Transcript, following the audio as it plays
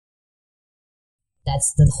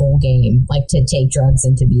That's the whole game, like to take drugs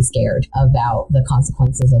and to be scared about the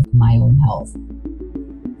consequences of my own health.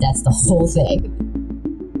 That's the whole thing.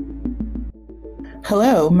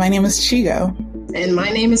 Hello, my name is Chigo. And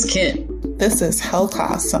my name is Kit. This is Health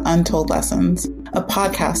Class Untold Lessons, a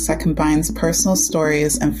podcast that combines personal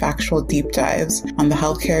stories and factual deep dives on the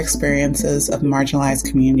healthcare experiences of marginalized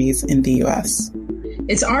communities in the U.S.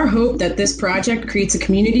 It's our hope that this project creates a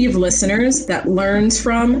community of listeners that learns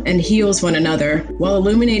from and heals one another while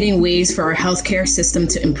illuminating ways for our healthcare system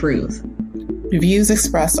to improve. Views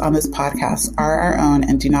expressed on this podcast are our own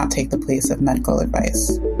and do not take the place of medical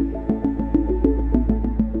advice.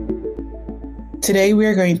 Today, we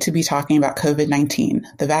are going to be talking about COVID-19,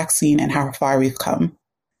 the vaccine, and how far we've come.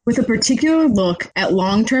 With a particular look at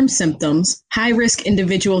long-term symptoms, high-risk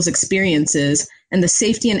individuals' experiences, and the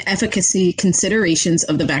safety and efficacy considerations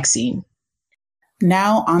of the vaccine.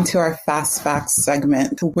 Now onto our Fast Facts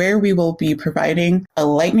segment, where we will be providing a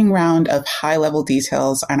lightning round of high-level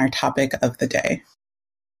details on our topic of the day.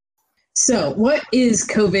 So, what is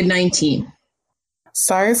COVID-19?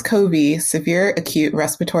 SARS-CoV, severe acute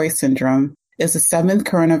respiratory syndrome, is the seventh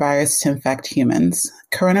coronavirus to infect humans.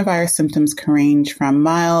 Coronavirus symptoms can range from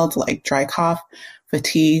mild, like dry cough,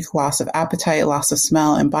 fatigue, loss of appetite, loss of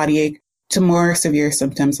smell, and body ache, to more severe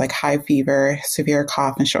symptoms like high fever, severe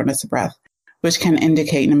cough, and shortness of breath, which can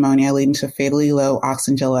indicate pneumonia leading to fatally low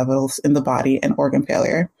oxygen levels in the body and organ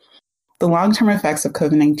failure. The long-term effects of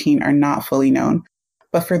COVID-19 are not fully known,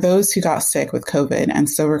 but for those who got sick with COVID and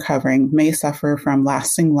still recovering may suffer from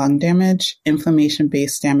lasting lung damage,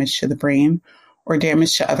 inflammation-based damage to the brain, or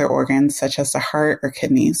damage to other organs such as the heart or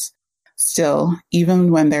kidneys. Still,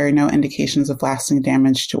 even when there are no indications of lasting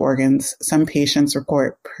damage to organs, some patients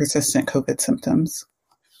report persistent COVID symptoms.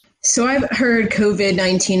 So I've heard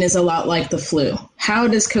COVID-19 is a lot like the flu. How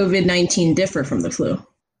does COVID-19 differ from the flu?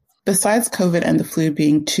 Besides COVID and the flu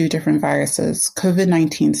being two different viruses,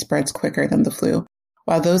 COVID-19 spreads quicker than the flu,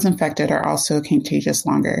 while those infected are also contagious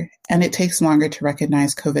longer, and it takes longer to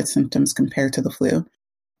recognize COVID symptoms compared to the flu.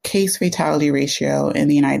 Case fatality ratio in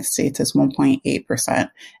the United States is 1.8%.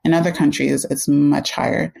 In other countries, it's much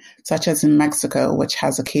higher, such as in Mexico, which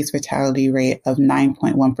has a case fatality rate of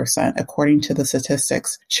 9.1%, according to the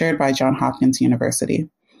statistics shared by Johns Hopkins University.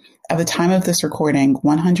 At the time of this recording,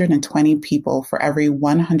 120 people for every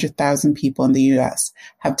 100,000 people in the U.S.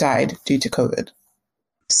 have died due to COVID.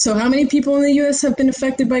 So how many people in the U.S. have been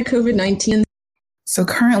affected by COVID-19? So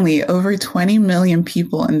currently, over 20 million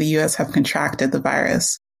people in the U.S. have contracted the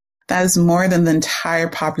virus. That is more than the entire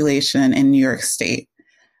population in New York State.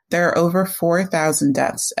 There are over 4,000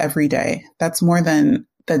 deaths every day. That's more than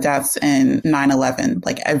the deaths in 9/11,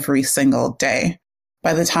 like every single day.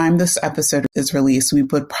 By the time this episode is released, we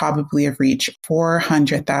would probably have reached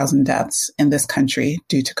 400,000 deaths in this country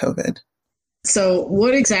due to COVID. So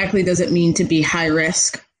what exactly does it mean to be high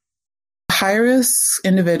risk? High-risk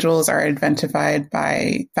individuals are identified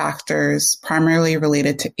by factors primarily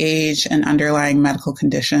related to age and underlying medical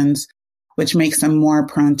conditions, which makes them more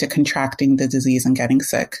prone to contracting the disease and getting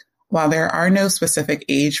sick. While there are no specific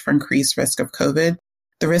age for increased risk of COVID,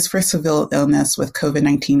 the risk for severe illness with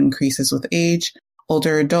COVID-19 increases with age.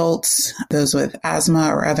 Older adults, those with asthma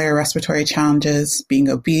or other respiratory challenges, being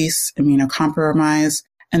obese, immunocompromised,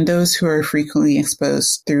 and those who are frequently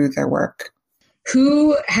exposed through their work.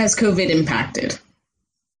 Who has COVID impacted?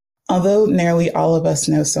 Although nearly all of us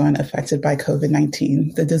know someone affected by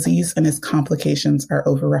COVID-19, the disease and its complications are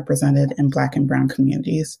overrepresented in Black and Brown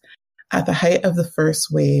communities. At the height of the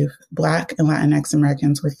first wave, Black and Latinx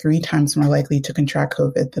Americans were 3 times more likely to contract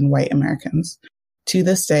COVID than white Americans. To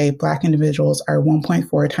this day, Black individuals are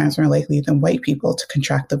 1.4 times more likely than white people to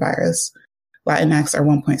contract the virus. Latinx are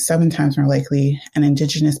 1.7 times more likely, and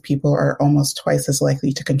Indigenous people are almost twice as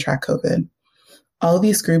likely to contract COVID. All of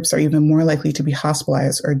these groups are even more likely to be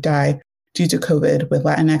hospitalized or die due to COVID, with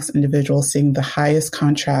Latinx individuals seeing the highest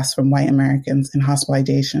contrast from white Americans in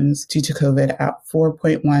hospitalizations due to COVID at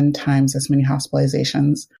 4.1 times as many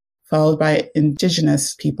hospitalizations, followed by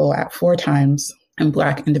Indigenous people at 4 times and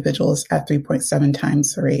Black individuals at 3.7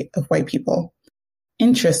 times the rate of white people.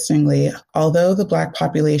 Interestingly, although the Black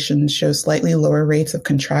population shows slightly lower rates of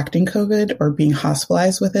contracting COVID or being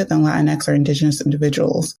hospitalized with it than Latinx or Indigenous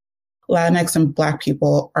individuals, Latinx and Black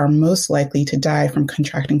people are most likely to die from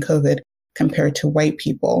contracting COVID compared to white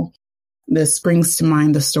people. This brings to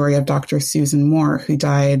mind the story of Dr. Susan Moore, who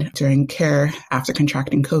died during care after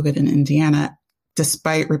contracting COVID in Indiana,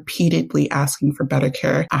 despite repeatedly asking for better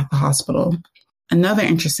care at the hospital. Another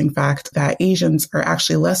interesting fact that Asians are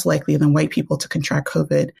actually less likely than white people to contract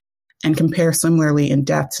COVID and compare similarly in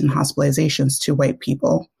deaths and hospitalizations to white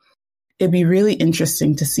people. It'd be really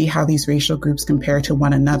interesting to see how these racial groups compare to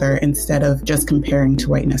one another instead of just comparing to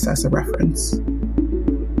whiteness as a reference.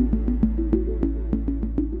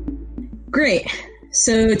 Great.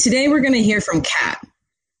 So today we're going to hear from Kat.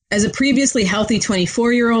 As a previously healthy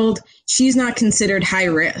 24-year-old, she's not considered high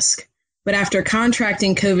risk. But after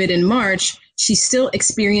contracting COVID in March, she's still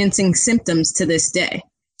experiencing symptoms to this day.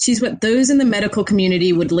 She's what those in the medical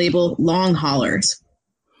community would label long haulers.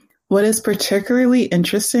 What is particularly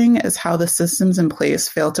interesting is how the systems in place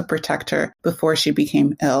failed to protect her before she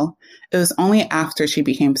became ill. It was only after she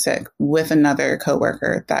became sick with another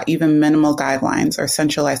coworker that even minimal guidelines or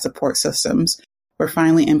centralized support systems were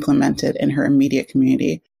finally implemented in her immediate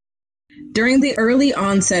community. During the early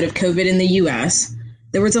onset of COVID in the U.S.,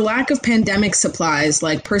 there was a lack of pandemic supplies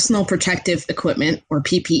like personal protective equipment, or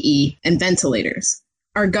PPE, and ventilators.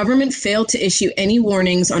 Our government failed to issue any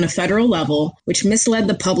warnings on a federal level, which misled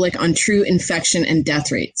the public on true infection and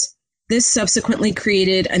death rates. This subsequently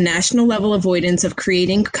created a national level avoidance of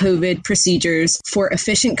creating COVID procedures for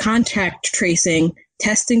efficient contact tracing,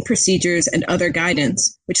 testing procedures, and other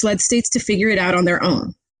guidance, which led states to figure it out on their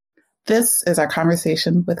own. This is our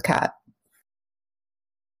conversation with Kat.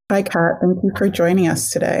 Hi, Kat. Thank you for joining us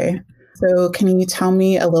today. So can you tell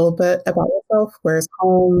me a little bit about yourself? Where's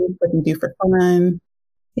home? What do you do for fun?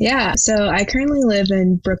 Yeah, so I currently live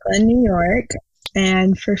in Brooklyn, New York,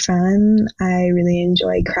 and for fun, I really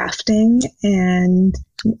enjoy crafting and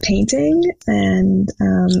painting, and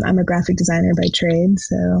I'm a graphic designer by trade,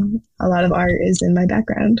 so a lot of art is in my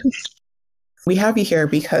background. We have you here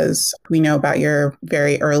because we know about your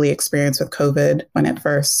very early experience with COVID when it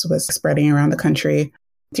first was spreading around the country.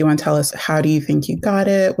 Do you want to tell us, how do you think you got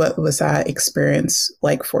it? What was that experience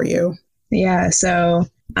like for you? Yeah, so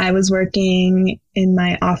I was working in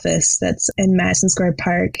my office that's in Madison Square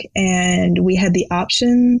Park, and we had the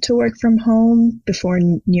option to work from home before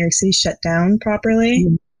New York City shut down properly.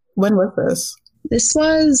 When was this? This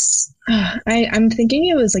was, I'm thinking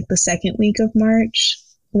it was like the second week of March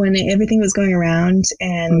when everything was going around,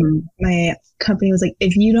 and my company was like,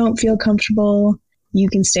 if you don't feel comfortable, you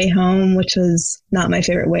can stay home, which was not my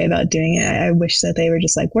favorite way about doing it. I wish that they were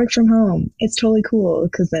just like, work from home. It's totally cool,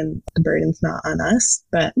 because then the burden's not on us.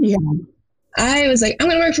 But yeah, I was like, I'm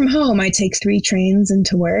going to work from home. I take 3 trains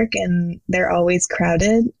into work, and they're always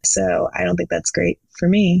crowded. So I don't think that's great for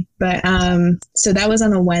me. But so that was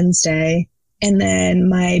on a Wednesday. And then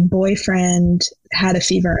my boyfriend had a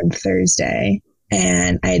fever on Thursday,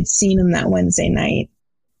 and I had seen him that Wednesday night.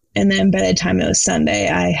 And then by the time it was Sunday,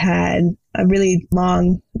 I had a really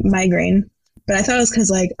long migraine. But I thought it was because,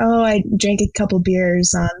 like, I drank a couple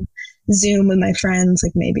beers on Zoom with my friends.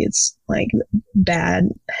 Like, maybe it's like bad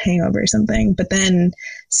hangover or something. But then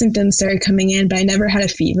symptoms started coming in, but I never had a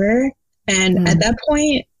fever. And at that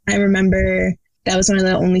point, I remember that was one of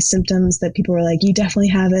the only symptoms that people were like, you definitely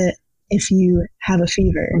have it if you have a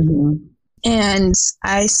fever. And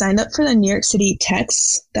I signed up for the New York City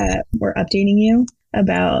texts that were updating you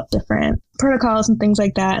about different protocols and things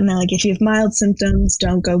like that. And they're like, if you have mild symptoms,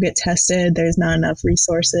 don't go get tested. There's not enough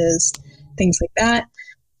resources, things like that.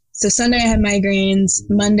 So Sunday I had migraines.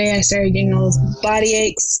 Monday I started getting all those body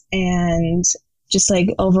aches and just like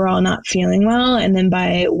overall not feeling well. And then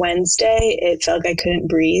by Wednesday, it felt like I couldn't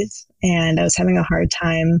breathe and I was having a hard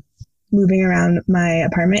time moving around my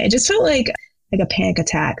apartment. It just felt like a panic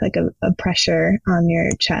attack, like a pressure on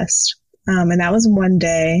your chest. And that was one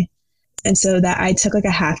day. And so that I took like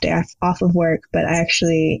a half day off of work, but I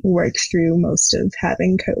actually worked through most of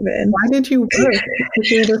having COVID. Why did you work?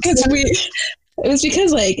 It was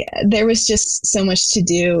because like there was just so much to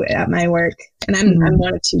do at my work, and I'm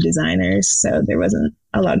one of 2 designers, so there wasn't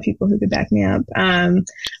a lot of people who could back me up.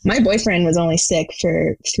 My boyfriend was only sick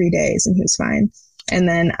for 3 days, and he was fine. And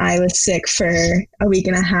then I was sick for a week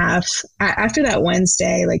and a half. After that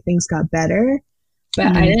Wednesday, like things got better.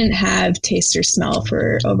 But I didn't have taste or smell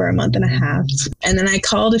for over a month and a half. And then I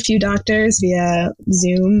called a few doctors via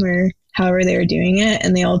Zoom or however they were doing it.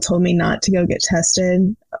 And they all told me not to go get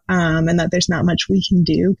tested and that there's not much we can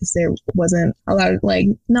do because there wasn't a lot of like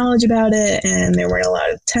knowledge about it. And there weren't a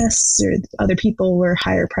lot of tests or other people were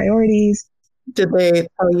higher priorities. Did they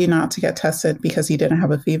tell you not to get tested because you didn't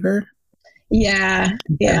have a fever? Yeah.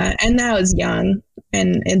 And I was young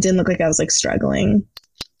and it didn't look like I was like struggling.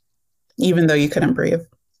 Even though you couldn't breathe?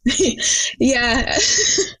 Yeah.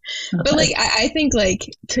 But like, I think like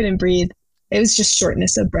couldn't breathe. It was just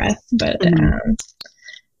shortness of breath. But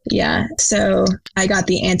yeah. So I got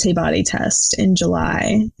the antibody test in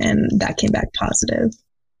July and that came back positive.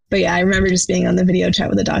 But yeah, I remember just being on the video chat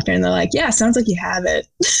with the doctor and they're like, yeah, sounds like you have it.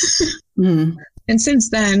 And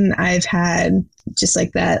since then I've had just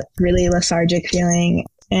like that really lethargic feeling.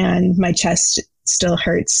 and my chest still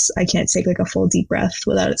hurts. I can't take like a full deep breath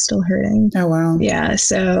without it still hurting. Oh, wow. Yeah.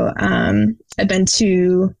 So I've been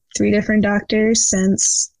to 3 different doctors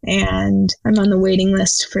since, and I'm on the waiting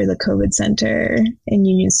list for the COVID center in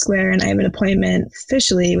Union Square. And I have an appointment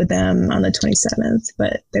officially with them on the 27th,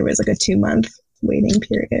 but there was like a 2-month waiting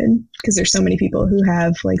period because there's so many people who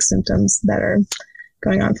have like symptoms that are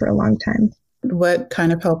going on for a long time. What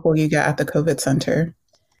kind of help will you get at the COVID center?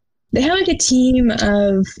 They have like a team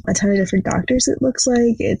of a ton of different doctors, it looks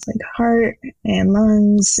like. It's like heart and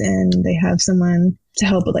lungs, and they have someone to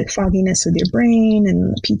help with like fogginess with your brain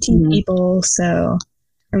and PT people. So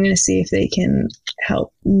I'm going to see if they can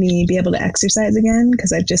help me be able to exercise again,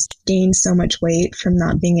 because I've just gained so much weight from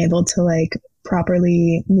not being able to like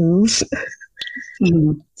properly move.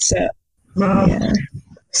 So, yeah.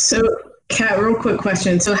 So, Kat, real quick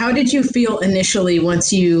question. So how did you feel initially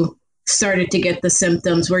once you started to get the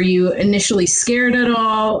symptoms? Were you initially scared at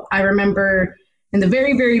all? I remember in the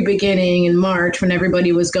very, very beginning in March, when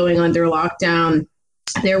everybody was going under lockdown,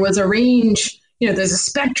 there was a range, there's a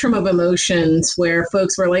spectrum of emotions where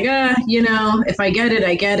folks were like, if I get it,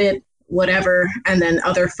 I get it, whatever. And then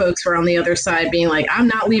other folks were on the other side being like, I'm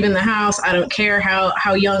not leaving the house. I don't care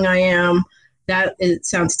how young I am. It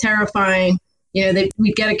sounds terrifying.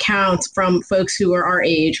 We get accounts from folks who are our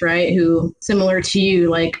age, right? Who, similar to you,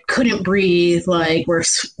 like couldn't breathe, like were,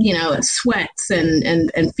 sweats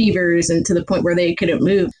and fevers, and to the point where they couldn't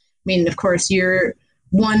move. I mean, of course, you're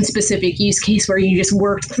one specific use case where you just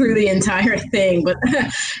worked through the entire thing. But,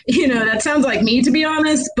 that sounds like me, to be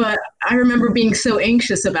honest. But I remember being so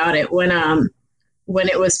anxious about it when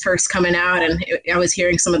it was first coming out, and I was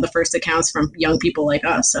hearing some of the first accounts from young people like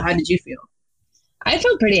us. So how did you feel? I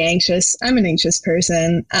felt pretty anxious. I'm an anxious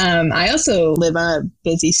person. I also live on a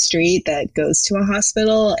busy street that goes to a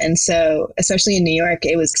hospital. And so, especially in New York,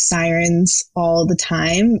 it was sirens all the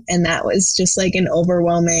time. And that was just like an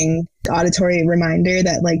overwhelming auditory reminder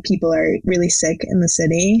that like people are really sick in the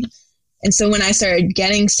city. And so when I started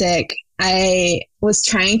getting sick, I was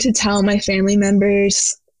trying to tell my family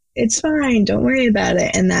members, it's fine, don't worry about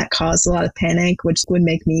it. And that caused a lot of panic, which would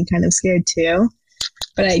make me kind of scared too.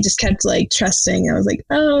 But I just kept like trusting. I was like,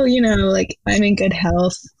 like I'm in good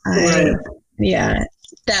health.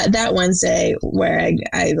 That Wednesday where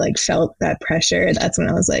I like felt that pressure, that's when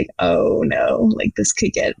I was like, oh no, like this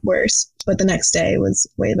could get worse. But the next day was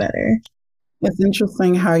way better. It's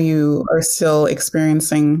interesting how you are still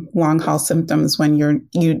experiencing long haul symptoms when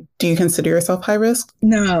do you consider yourself high risk?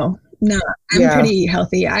 No, I'm pretty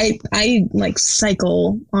healthy. I like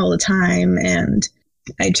cycle all the time, and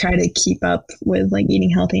I try to keep up with like eating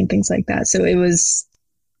healthy and things like that. So it was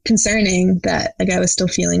concerning that like I was still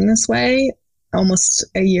feeling this way almost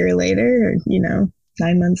a year later, or 9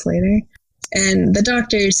 months later. And the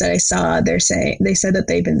doctors that I saw, they said that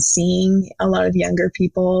they've been seeing a lot of younger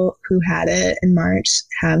people who had it in March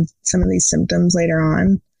have some of these symptoms later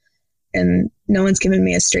on. And no one's given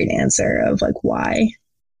me a straight answer of like why.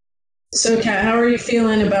 So Kat, how are you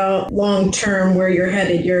feeling about long term where you're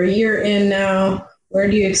headed? You're a year in now. Where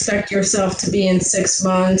do you expect yourself to be in 6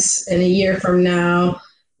 months and a year from now?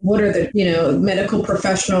 What are the, medical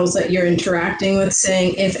professionals that you're interacting with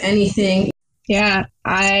saying, if anything? Yeah,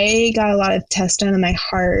 I got a lot of tests done on my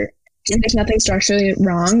heart. And there's nothing structurally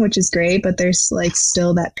wrong, which is great, but there's like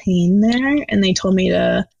still that pain there. And they told me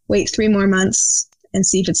to wait 3 more months and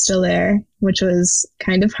see if it's still there, which was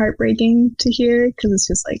kind of heartbreaking to hear because it's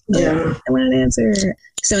just like, I want an answer.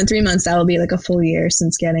 So in 3 months, that will be like a full year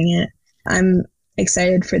since getting it. I'm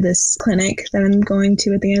excited for this clinic that I'm going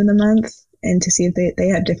to at the end of the month and to see if they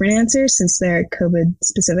have different answers since they're COVID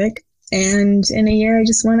specific. And in a year, I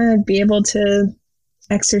just want to be able to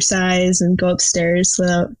exercise and go upstairs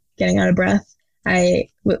without getting out of breath.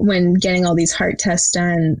 When getting all these heart tests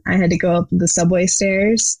done, I had to go up the subway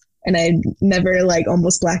stairs, and I never like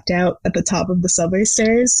almost blacked out at the top of the subway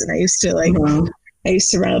stairs. And I used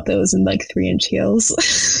to run up those in like 3-inch heels.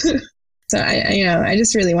 So I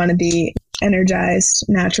just really want to be energized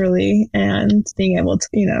naturally and being able to,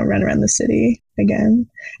 run around the city again.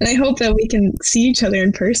 And I hope that we can see each other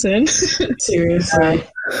in person. Seriously.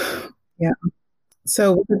 Yeah.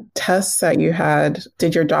 So the tests that you had,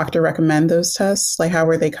 did your doctor recommend those tests? Like how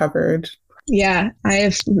were they covered? Yeah, I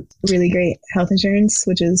have really great health insurance,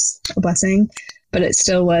 which is a blessing, but it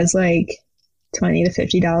still was like $20 to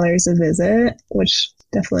 $50 a visit, which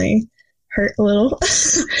definitely hurt a little.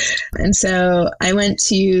 And so I went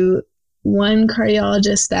to one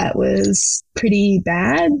cardiologist that was pretty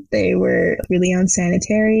bad. They were really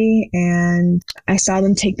unsanitary, and I saw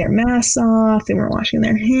them take their masks off. They weren't washing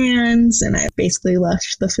their hands, and I basically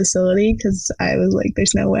left the facility because I was like,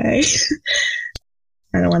 there's no way.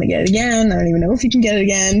 I don't want to get it again. I don't even know if you can get it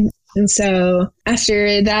again. And so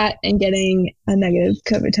after that and getting a negative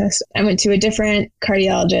COVID test, I went to a different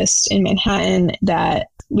cardiologist in Manhattan that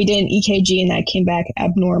we did an EKG and that came back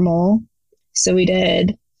abnormal. So we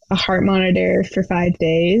did a heart monitor for 5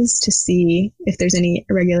 days to see if there's any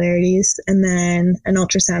irregularities, and then an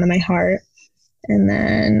ultrasound of my heart, and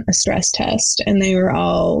then a stress test. And they were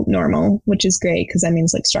all normal, which is great because that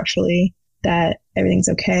means like structurally that everything's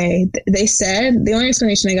okay. They said the only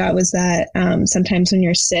explanation I got was that sometimes when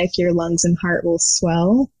you're sick, your lungs and heart will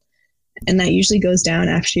swell. And that usually goes down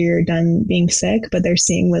after you're done being sick. But they're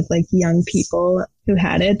seeing with like young people who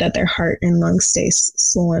had it that their heart and lungs stay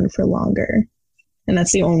swollen for longer. And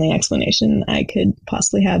that's the only explanation I could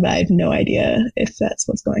possibly have. I have no idea if that's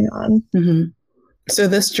what's going on. Mm-hmm. So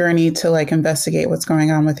this journey to like investigate what's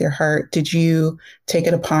going on with your heart, did you take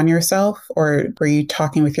it upon yourself, or were you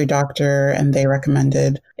talking with your doctor and they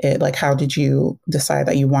recommended it? Like, how did you decide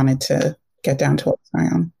that you wanted to get down to what's going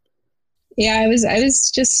on? Yeah, I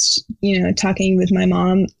was just, talking with my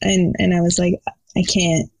mom and I was like, I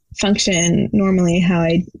can't function normally how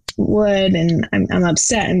I would. And I'm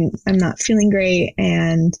upset and I'm not feeling great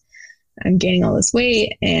and I'm gaining all this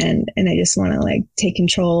weight and I just want to like take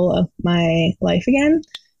control of my life again.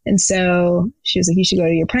 And so she was like, you should go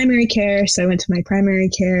to your primary care. So I went to my primary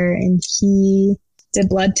care and he did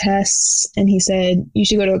blood tests and he said, you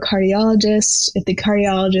should go to a cardiologist. If the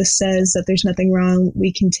cardiologist says that there's nothing wrong,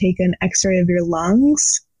 we can take an x-ray of your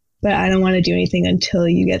lungs, but I don't want to do anything until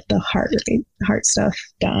you get the heart stuff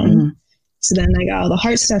done. Mm-hmm. So then I got all the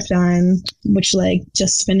heart stuff done, which like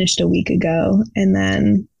just finished a week ago. And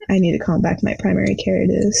then I need to call back my primary care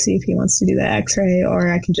to see if he wants to do the x-ray,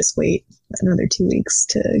 or I can just wait another 2 weeks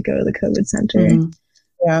to go to the COVID center. Mm-hmm.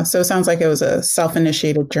 Yeah. So it sounds like it was a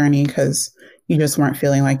self-initiated journey because you just weren't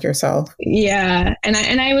feeling like yourself. Yeah. And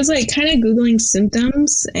I was like kind of Googling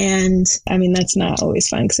symptoms, and I mean, that's not always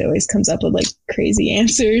fun because it always comes up with like crazy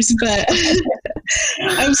answers, but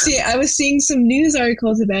I was seeing some news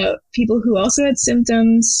articles about people who also had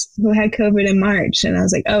symptoms who had COVID in March. And I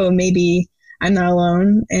was like, oh, maybe I'm not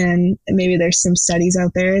alone. And maybe there's some studies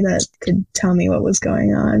out there that could tell me what was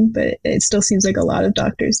going on, but it still seems like a lot of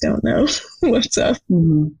doctors don't know what's up.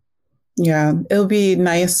 Mm-hmm. Yeah, it'll be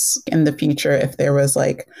nice in the future if there was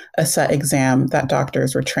like a set exam that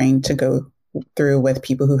doctors were trained to go through with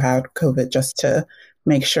people who had COVID, just to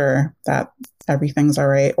make sure that everything's all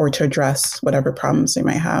right, or to address whatever problems they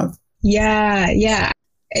might have. Yeah.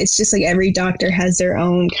 It's just like every doctor has their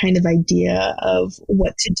own kind of idea of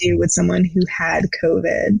what to do with someone who had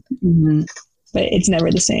COVID, mm-hmm. but it's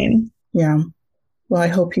never the same. Yeah. Well, I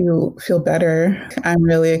hope you feel better. I'm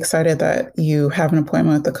really excited that you have an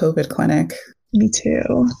appointment with the COVID clinic. Me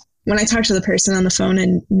too. When I talked to the person on the phone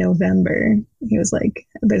in November, he was like,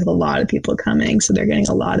 there's a lot of people coming, so they're getting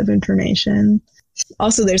a lot of information.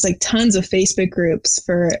 Also, there's like tons of Facebook groups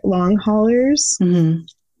for long haulers. Mm-hmm.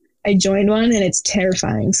 I joined one and it's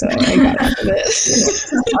terrifying, so I got out of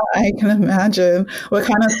it. I can imagine. What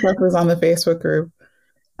kind of stuff was on the Facebook group?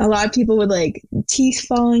 A lot of people with like teeth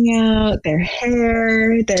falling out, their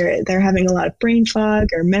hair, they're having a lot of brain fog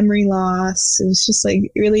or memory loss. It was just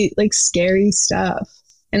like really like scary stuff.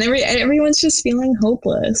 And everyone's just feeling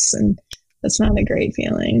hopeless, and that's not a great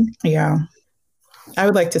feeling. Yeah. I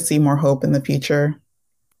would like to see more hope in the future.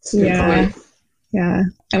 Yeah. Yeah.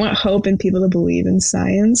 I want hope in people to believe in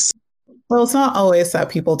science. Well, it's not always that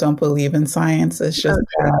people don't believe in science. It's just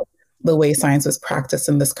that the way science was practiced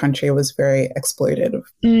in this country was very exploitative.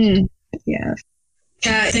 Yeah.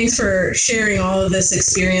 Kat, thanks for sharing all of this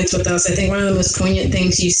experience with us. I think one of the most poignant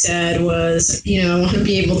things you said was, I want to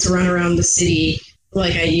be able to run around the city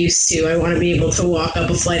like I used to. I want to be able to walk up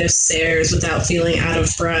a flight of stairs without feeling out of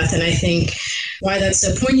breath. And I think why that's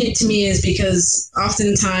so poignant to me is because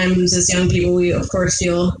oftentimes as young people, we of course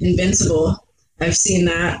feel invincible. I've seen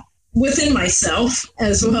that within myself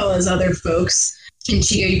as well as other folks. And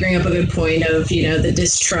Chico, you bring up a good point of, the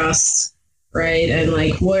distrust, right? And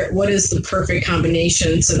like, what is the perfect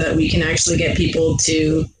combination so that we can actually get people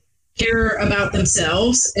to care about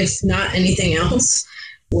themselves, if not anything else,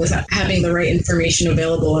 with having the right information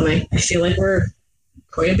available. And I feel like we're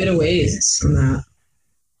quite a bit of ways from that.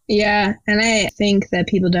 Yeah. And I think that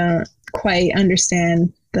people don't quite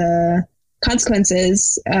understand the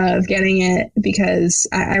consequences of getting it, because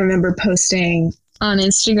I remember posting on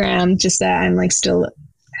Instagram just that I'm like still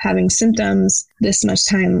having symptoms this much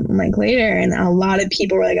time like later. And a lot of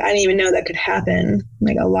people were like, I didn't even know that could happen.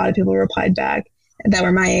 Like a lot of people replied back that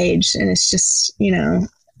were my age. And it's just,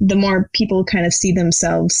 the more people kind of see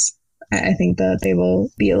themselves, I think that they will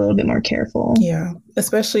be a little bit more careful. Yeah,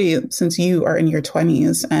 especially since you are in your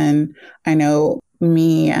 20s. And I know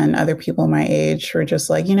me and other people my age were just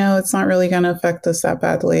like, it's not really going to affect us that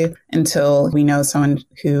badly until we know someone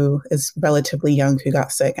who is relatively young who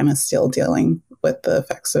got sick and is still dealing with the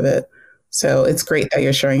effects of it. So it's great that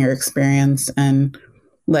you're sharing your experience and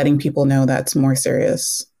letting people know that's more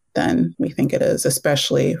serious than we think it is,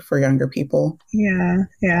 especially for younger people. Yeah.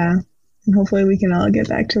 And hopefully we can all get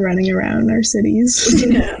back to running around our cities.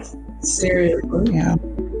 Yeah, seriously. Yeah.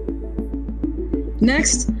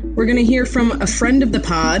 Next, we're going to hear from a friend of the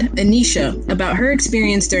pod, Anisha, about her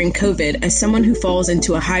experience during COVID as someone who falls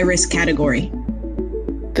into a high-risk category.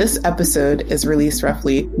 This episode is released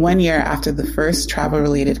roughly 1 year after the first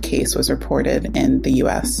travel-related case was reported in the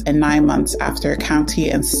U.S. and 9 months after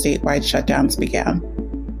county and statewide shutdowns began.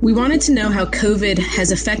 We wanted to know how COVID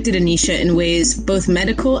has affected Anisha in ways both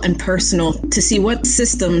medical and personal to see what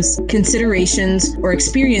systems, considerations, or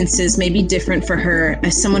experiences may be different for her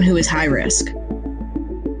as someone who is high risk.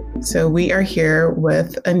 So we are here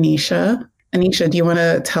with Anisha. Anisha, do you want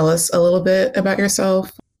to tell us a little bit about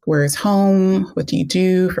yourself? Where's home? What do you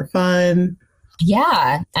do for fun?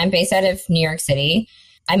 Yeah, I'm based out of New York City.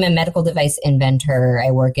 I'm a medical device inventor. I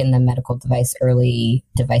work in the medical device early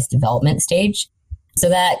device development stage. So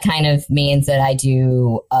that kind of means that I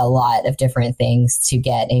do a lot of different things to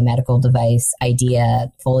get a medical device idea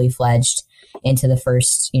fully fledged into the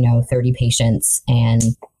first, 30 patients. And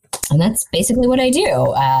that's basically what I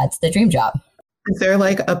do. It's the dream job. Is there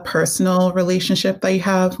like a personal relationship that you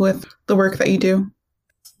have with the work that you do?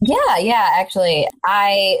 Yeah, actually.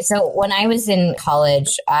 So when I was in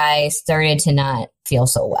college, I started to not feel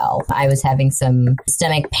so well. I was having some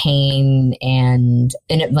stomach pain and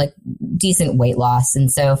like decent weight loss.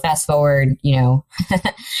 And so fast forward, 10,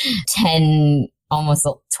 almost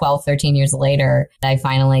 12, 13 years later, I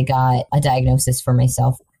finally got a diagnosis for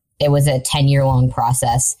myself. It was a 10-year-long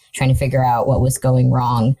process trying to figure out what was going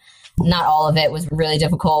wrong. Not all of it was really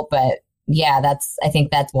difficult, but yeah, I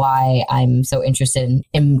think that's why I'm so interested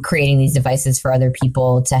in creating these devices for other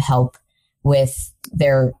people to help with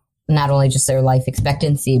their, not only just their life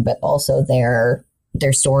expectancy, but also their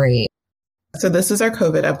story. So this is our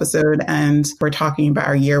COVID episode, and we're talking about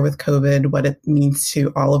our year with COVID, what it means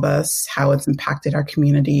to all of us, how it's impacted our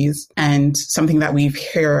communities, and something that we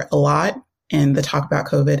hear a lot in the talk about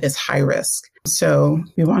COVID is high risk. So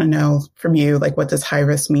we want to know from you, like, what does high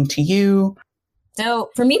risk mean to you? So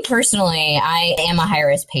for me personally, I am a high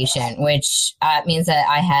risk patient, which means that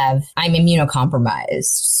I'm immunocompromised.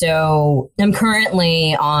 So I'm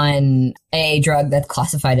currently on a drug that's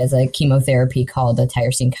classified as a chemotherapy called a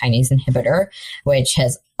tyrosine kinase inhibitor, which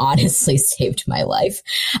has honestly saved my life.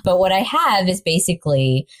 But what I have is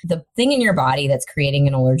basically the thing in your body that's creating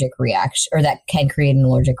an allergic reaction, or that can create an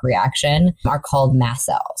allergic reaction, are called mast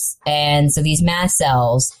cells. And so these mast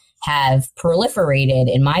cells have proliferated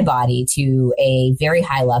in my body to a very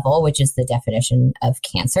high level, which is the definition of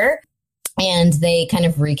cancer. And they kind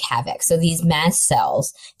of wreak havoc. So these mast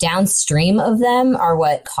cells, downstream of them, are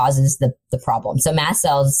what causes the problem. So mast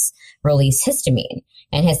cells release histamine,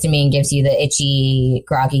 and histamine gives you the itchy,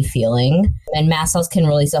 groggy feeling. And mast cells can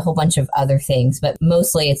release a whole bunch of other things, but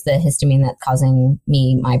mostly it's the histamine that's causing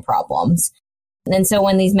me my problems. And so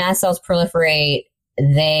when these mast cells proliferate,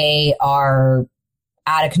 they are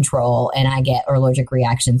out of control, and I get allergic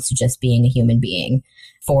reactions to just being a human being.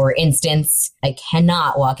 For instance, I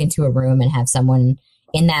cannot walk into a room and have someone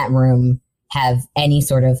in that room have any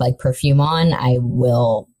sort of like perfume on. I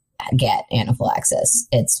will get anaphylaxis.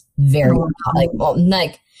 It's very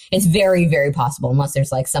it's very, very possible, unless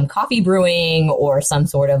there's like some coffee brewing or some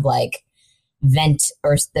sort of like vent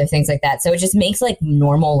or things like that. So it just makes like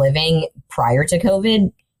normal living prior to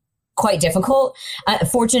COVID quite difficult.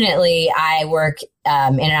 Fortunately, I work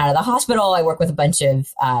in and out of the hospital. I work with a bunch of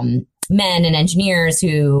men and engineers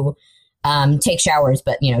who take showers,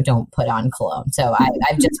 but don't put on cologne. So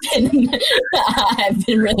I've just been I've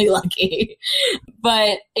been really lucky.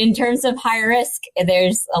 But in terms of high risk,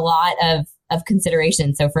 there's a lot of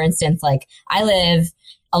consideration. So for instance, like I live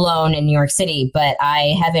alone in New York City, but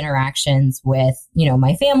I have interactions with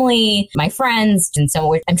my family, my friends, and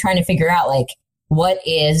so I'm trying to figure out like, what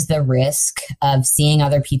is the risk of seeing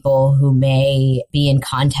other people who may be in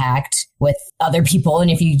contact with other people?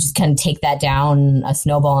 And if you just kind of take that down a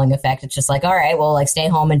snowballing effect, it's just like, all right, well, like stay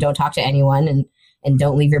home and don't talk to anyone and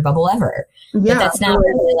don't leave your bubble ever. Yeah, but that's not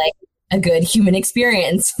really like a good human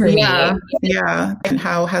experience for me. Yeah. And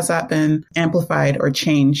how has that been amplified or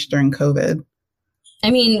changed during COVID?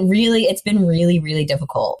 I mean, really, it's been really, really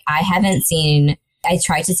difficult. I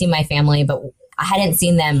tried to see my family, but I hadn't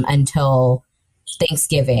seen them until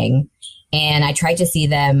Thanksgiving. And I tried to see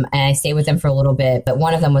them and I stayed with them for a little bit, but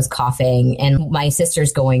one of them was coughing and my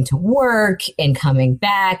sister's going to work and coming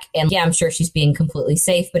back. And yeah, I'm sure she's being completely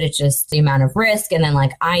safe, but it's just the amount of risk. And then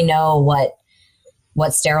like, I know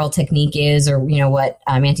what sterile technique is, or, you know, what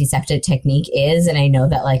antiseptic technique is. And I know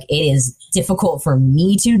that like, it is difficult for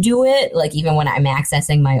me to do it, like even when I'm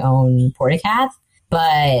accessing my own portacath,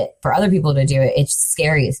 but for other people to do it, it's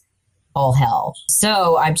scary as all hell.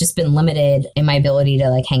 So I've just been limited in my ability to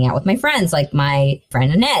like hang out with my friends. Like my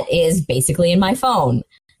friend Annette is basically in my phone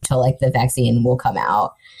till like the vaccine will come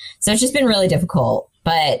out. So it's just been really difficult,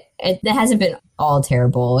 but it hasn't been all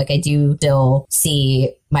terrible. Like I do still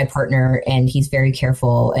see my partner and he's very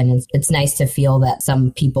careful, and it's nice to feel that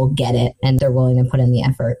some people get it and they're willing to put in the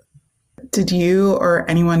effort. Did you or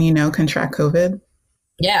anyone you know contract COVID?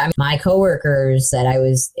 Yeah, my coworkers that I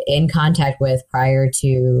was in contact with prior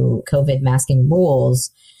to COVID masking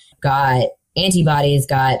rules got antibodies,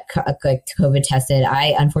 got COVID tested.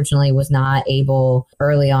 I unfortunately was not able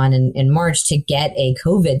early on in March to get a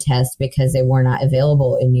COVID test because they were not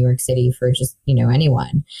available in New York City for just, you know,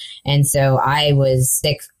 anyone. And so I was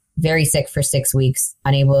sick, very sick for 6 weeks,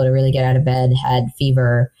 unable to really get out of bed, had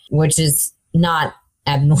fever, which is not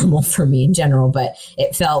abnormal for me in general, but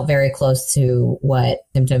it felt very close to what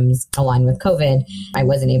symptoms align with COVID. I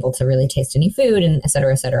wasn't able to really taste any food and et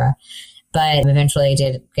cetera, et cetera. But eventually I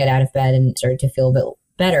did get out of bed and started to feel a bit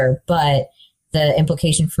better. But the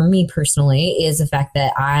implication for me personally is the fact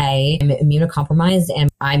that I am immunocompromised and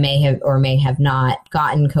I may have or may have not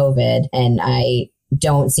gotten COVID, and I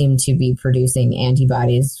don't seem to be producing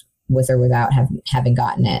antibodies with or without having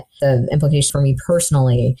gotten it. The implication for me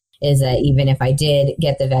personally is that even if I did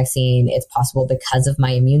get the vaccine, it's possible because of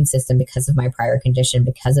my immune system, because of my prior condition,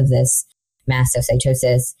 because of this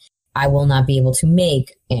mastocytosis, I will not be able to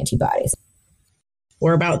make antibodies.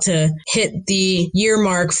 We're about to hit the year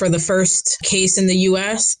mark for the first case in the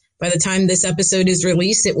U.S. By the time this episode is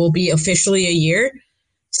released, it will be officially a year.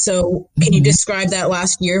 So can you describe that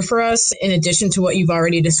last year for us, in addition to what you've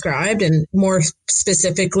already described, and more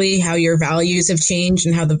specifically how your values have changed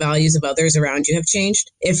and how the values of others around you have changed,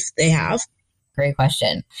 if they have? Great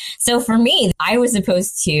question. So for me, I was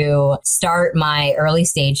supposed to start my early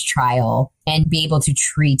stage trial and be able to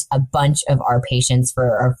treat a bunch of our patients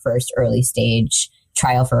for our first early stage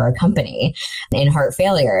trial for our company in heart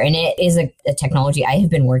failure. And it is a technology I have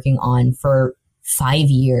been working on for 5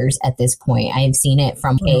 years at this point. I have seen it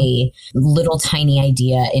from a little tiny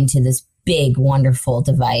idea into this big, wonderful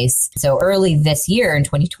device. So early this year in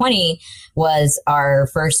 2020 was our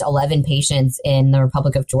first 11 patients in the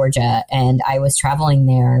Republic of Georgia. And I was traveling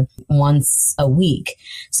there once a week.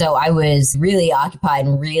 So I was really occupied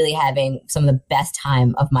and really having some of the best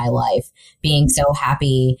time of my life, being so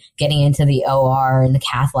happy, getting into the OR and the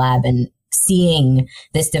cath lab and seeing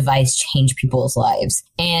this device change people's lives.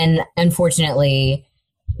 And unfortunately,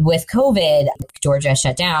 with COVID, Georgia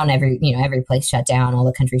shut down, every place shut down, all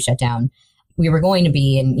the country shut down. We were going to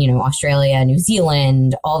be in, Australia, New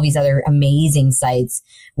Zealand, all these other amazing sites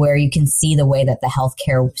where you can see the way that the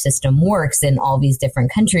healthcare system works in all these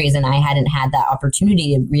different countries. And I hadn't had that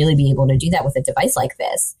opportunity to really be able to do that with a device like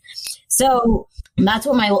this. So that's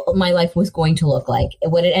what my life was going to look like.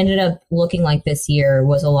 What it ended up looking like this year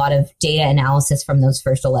was a lot of data analysis from those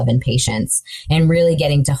first 11 patients and really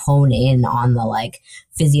getting to hone in on the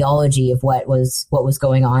physiology of what was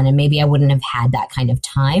going on. And maybe I wouldn't have had that kind of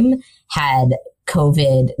time had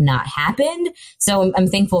COVID not happened. So I'm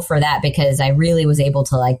thankful for that, because I really was able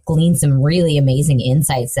to glean some really amazing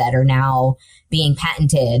insights that are now being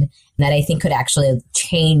patented that I think could actually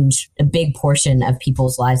change a big portion of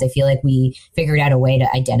people's lives. I feel like we figured out a way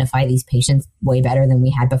to identify these patients way better than we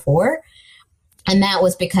had before. And that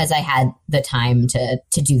was because I had the time to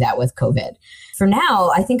do that with COVID. For now,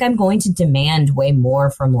 I think I'm going to demand way more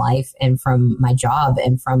from life and from my job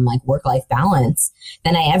and from work-life balance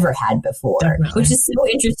than I ever had before. Definitely. Which is so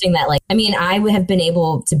interesting that I would have been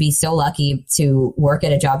able to be so lucky to work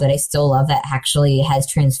at a job that I still love that actually has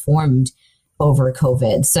transformed over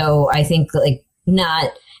COVID. So I think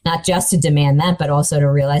not just to demand that, but also to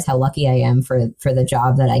realize how lucky I am for the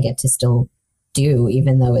job that I get to still do,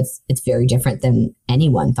 even though it's very different than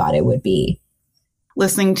anyone thought it would be.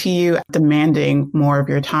 Listening to you demanding more of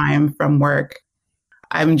your time from work,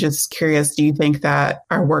 I'm just curious, do you think that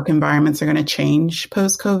our work environments are going to change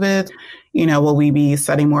post-COVID? Will we be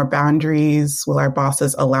setting more boundaries? Will our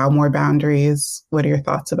bosses allow more boundaries? What are your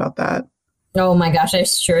thoughts about that? Oh my gosh, I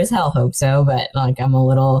sure as hell hope so. But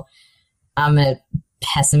I'm a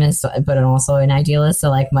pessimist, but I'm also an idealist. So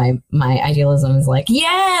my idealism is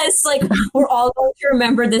yes, we're all going to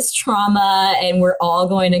remember this trauma and we're all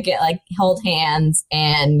going to get held hands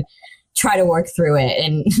and try to work through it,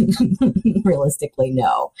 and realistically,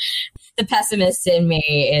 no. The pessimist in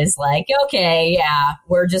me is like, okay, yeah,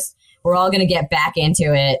 we're all going to get back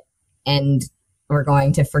into it, and we're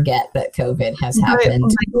going to forget that COVID has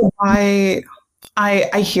happened.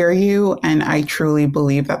 I hear you, and I truly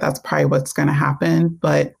believe that that's probably what's going to happen.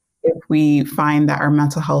 But if we find that our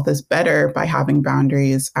mental health is better by having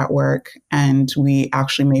boundaries at work, and we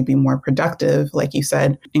actually may be more productive, like you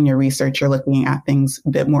said in your research, you're looking at things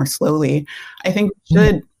a bit more slowly. I think we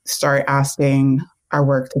should start asking our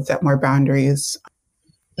work to set more boundaries.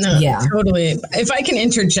 No, yeah, totally. If I can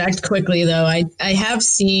interject quickly, though, I have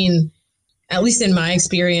seen, at least in my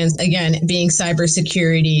experience, again, being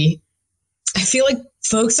cybersecurity, I feel like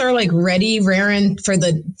folks are like raring for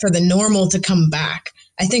the normal to come back.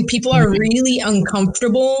 I think people are really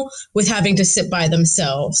uncomfortable with having to sit by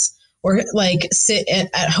themselves or like sit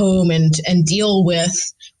at home and deal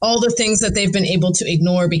with all the things that they've been able to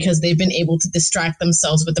ignore because they've been able to distract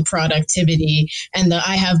themselves with the productivity and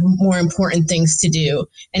I have more important things to do.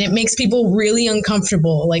 And it makes people really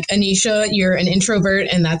uncomfortable. Like Anisha, you're an introvert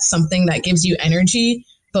and that's something that gives you energy.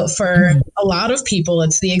 But for a lot of people,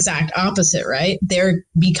 it's the exact opposite, right? They're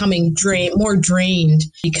becoming more drained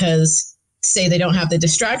because say they don't have the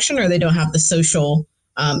distraction or they don't have the social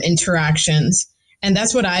interactions. And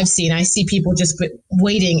that's what I've seen. I see people just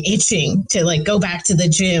waiting, itching to like go back to the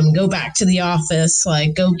gym, go back to the office,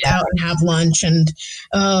 like go out and have lunch. And,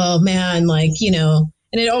 oh man, like, you know,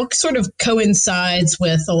 and it all sort of coincides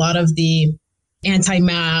with a lot of the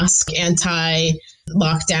anti-mask,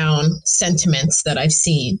 anti-lockdown sentiments that I've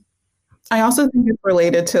seen. I also think it's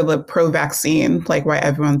related to the pro-vaccine, like why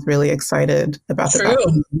everyone's really excited about the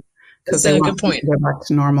vaccine. That's a good point. To go back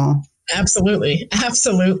to normal. Absolutely.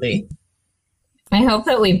 Absolutely. I hope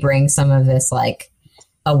that we bring some of this like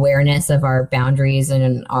awareness of our boundaries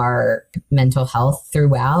and our mental health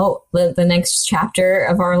throughout the next chapter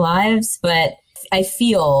of our lives. But I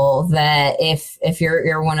feel that if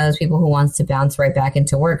you're one of those people who wants to bounce right back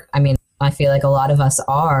into work, I mean, I feel like a lot of us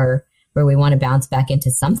are, where we want to bounce back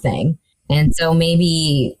into something. And so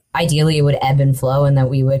maybe ideally it would ebb and flow and that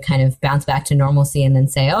we would kind of bounce back to normalcy and then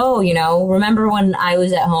say, oh, you know, remember when I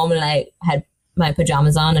was at home and I had my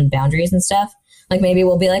pajamas on and boundaries and stuff? Like maybe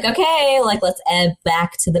we'll be like, okay, like let's ebb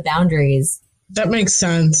back to the boundaries. That makes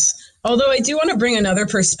sense. Although I do want to bring another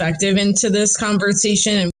perspective into this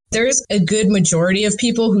conversation. There's a good majority of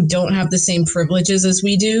people who don't have the same privileges as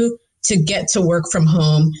we do to get to work from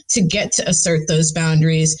home, to get to assert those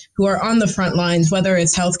boundaries, who are on the front lines, whether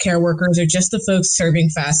it's healthcare workers or just the folks serving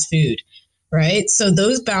fast food, right? So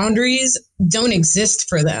those boundaries don't exist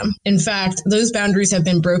for them. In fact, those boundaries have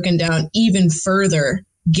been broken down even further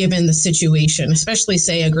given the situation, especially,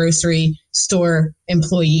 say, a grocery store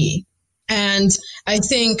employee. And I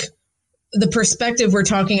think the perspective we're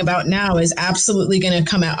talking about now is absolutely going to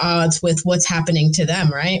come at odds with what's happening to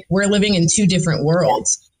them, right? We're living in two different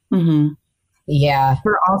worlds. Mm-hmm. Yeah.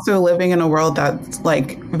 We're also living in a world that's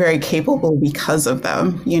like very capable because of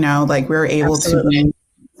them, you know, like we're able to be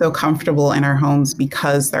so comfortable in our homes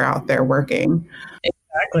because they're out there working.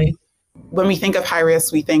 Exactly. When we think of high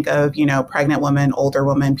risk, we think of, you know, pregnant women, older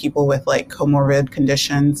women, people with like comorbid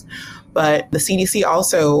conditions. But the CDC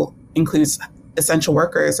also includes essential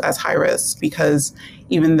workers as high risk because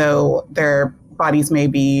even though their bodies may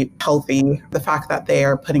be healthy, the fact that they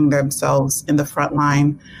are putting themselves in the front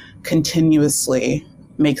line continuously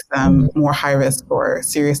makes them more high risk for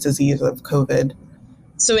serious disease of COVID.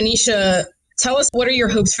 So Anisha, tell us, what are your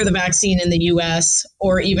hopes for the vaccine in the US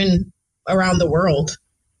or even around the world?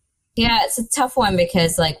 Yeah, it's a tough one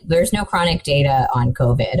because like there's no chronic data on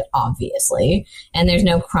COVID, obviously, and there's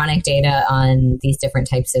no chronic data on these different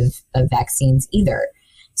types of vaccines either.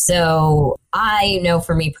 So I know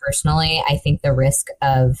for me personally, I think the risk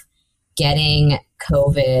of getting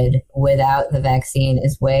COVID without the vaccine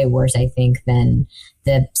is way worse, I think, than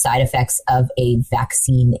the side effects of a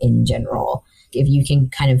vaccine in general. If you can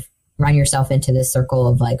kind of run yourself into this circle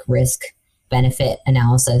of like risk benefit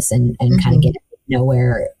analysis and kind of get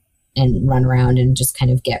nowhere and run around and just kind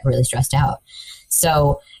of get really stressed out.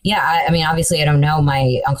 So, yeah, I mean, obviously I don't know.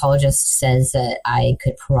 My oncologist says that I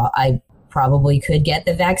probably could get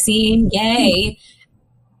the vaccine. Yay.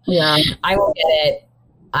 Yeah. I will get it.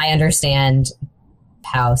 I understand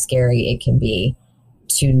how scary it can be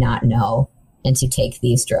to not know and to take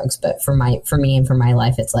these drugs. But for me and for my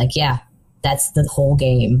life, it's like, yeah, that's the whole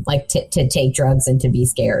game. Like to take drugs and to be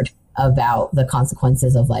scared about the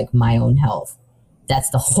consequences of like my own health. That's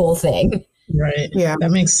the whole thing. Right. Yeah.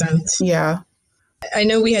 That makes sense. Yeah. I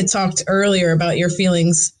know we had talked earlier about your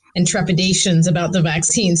feelings and trepidations about the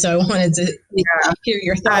vaccine. So I wanted to hear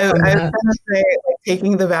your thoughts on that. I was going to say, like,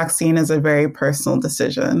 taking the vaccine is a very personal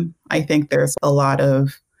decision. I think there's a lot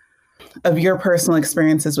of your personal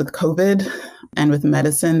experiences with COVID and with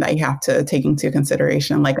medicine that you have to take into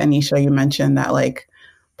consideration. Like Anisha, you mentioned that like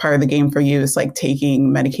part of the game for you is like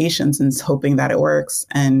taking medications and hoping that it works.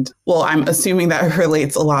 And well, I'm assuming that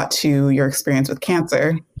relates a lot to your experience with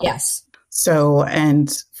cancer. Yes. So,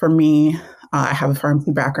 and for me, I have a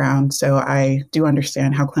pharmacy background, so I do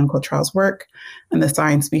understand how clinical trials work and the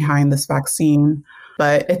science behind this vaccine.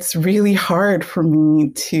 But it's really hard for me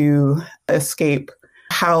to escape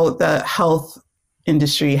how the health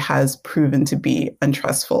industry has proven to be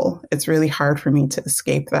untrustful. It's really hard for me to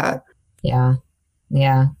escape that. Yeah.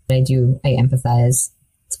 Yeah. I empathize.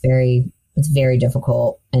 It's very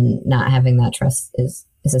difficult, and not having that trust is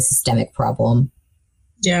a systemic problem.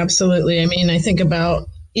 Yeah, absolutely. I mean, I think about,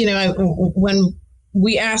 when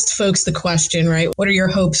we asked folks the question, right, what are your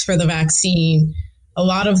hopes for the vaccine? A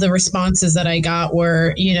lot of the responses that I got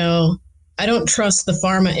were, I don't trust the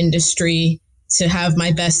pharma industry to have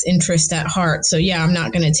my best interest at heart. So yeah, I'm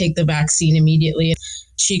not going to take the vaccine immediately.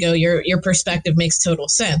 Shigo, your perspective makes total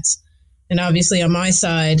sense. And obviously on my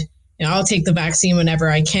side, I'll take the vaccine whenever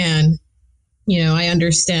I can. I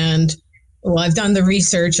understand, well, I've done the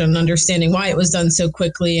research on understanding why it was done so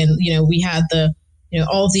quickly. And, we had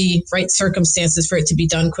all the right circumstances for it to be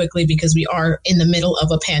done quickly because we are in the middle of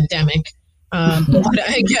a pandemic. But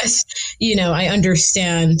I guess, I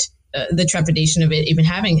understand the trepidation of it even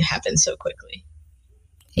having happened so quickly.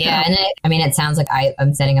 Yeah. And it sounds like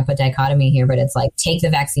I'm setting up a dichotomy here, but it's like, take the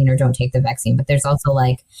vaccine or don't take the vaccine. But there's also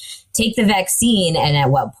like, take the vaccine and at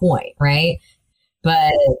what point, right?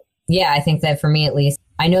 But yeah, I think that for me, at least,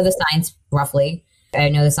 I know the science roughly. I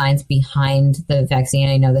know the science behind the vaccine.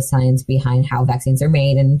 I know the science behind how vaccines are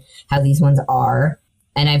made and how these ones are.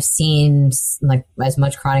 And I've seen like as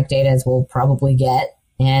much chronic data as we'll probably get.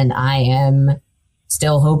 And I am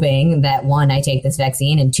still hoping that 1, I take this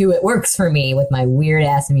vaccine, and 2, it works for me with my weird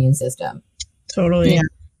ass immune system. Totally. Yeah.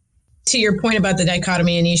 To your point about the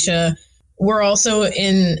dichotomy, Anisha, we're also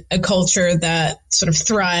in a culture that sort of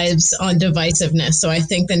thrives on divisiveness. So I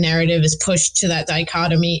think the narrative is pushed to that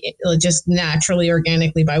dichotomy just naturally,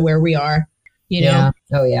 organically by where we are, Yeah.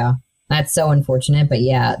 Oh, yeah. That's so unfortunate. But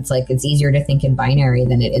yeah, it's like it's easier to think in binary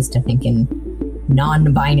than it is to think in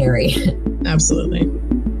non-binary. Absolutely.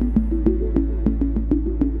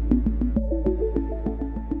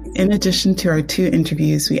 In addition to our 2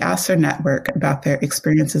 interviews, we asked our network about their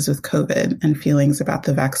experiences with COVID and feelings about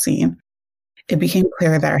the vaccine. It became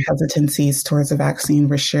clear that our hesitancies towards the vaccine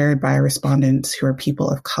were shared by our respondents who are people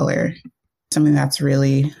of color. Something that's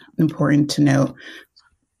really important to note.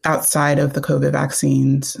 Outside of the COVID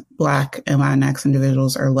vaccines, Black and Latinx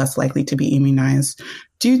individuals are less likely to be immunized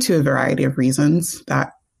due to a variety of reasons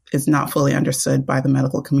that is not fully understood by the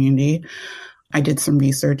medical community. I did some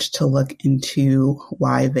research to look into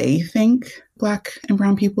why they think Black and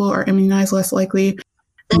Brown people are immunized less likely.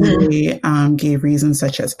 They gave reasons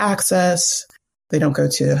such as access. They don't go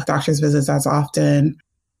to doctor's visits as often.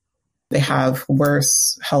 They have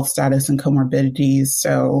worse health status and comorbidities.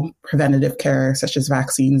 So preventative care, such as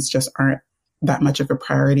vaccines, just aren't that much of a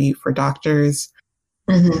priority for doctors.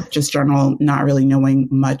 Just general, not really knowing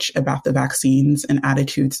much about the vaccines and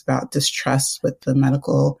attitudes about distrust with the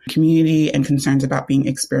medical community and concerns about being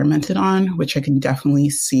experimented on, which I can definitely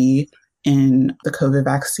see in the COVID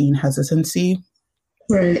vaccine hesitancy.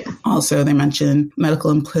 Right. Also, they mentioned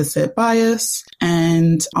medical implicit bias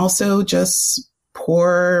and also just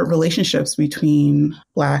poor relationships between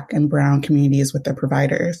Black and Brown communities with their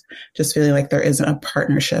providers, just feeling like there isn't a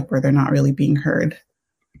partnership or they're not really being heard.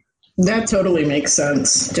 That totally makes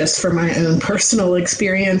sense, just for my own personal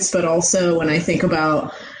experience, but also when I think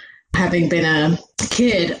about having been a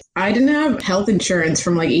kid, I didn't have health insurance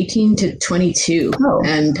from like 18 to 22. Oh.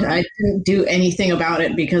 And I didn't do anything about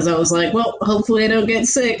it because I was like, well, hopefully I don't get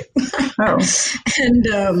sick.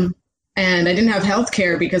 And I didn't have health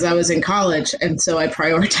care because I was in college. And so I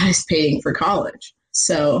prioritized paying for college.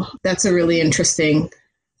 So that's a really interesting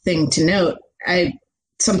thing to note. I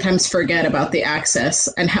sometimes forget about the access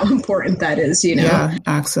and how important that is, Yeah,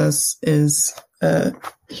 access is a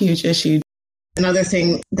huge issue. Another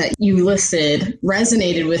thing that you listed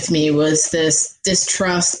resonated with me was this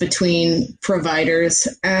distrust between providers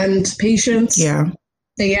and patients. Yeah.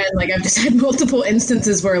 Again, like I've just had multiple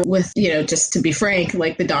instances where just to be frank,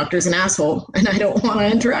 like the doctor's an asshole and I don't want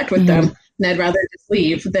to interact with them. And I'd rather just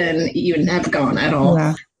leave than even have gone at all.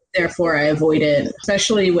 Yeah. Therefore, I avoid it,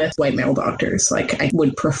 especially with white male doctors. Like I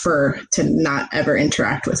would prefer to not ever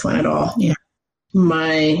interact with one at all. Yeah.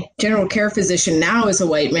 My general care physician now is a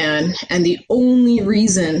white man. And the only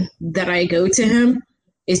reason that I go to him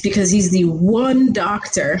is because he's the one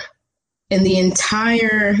doctor in the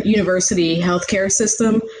entire university healthcare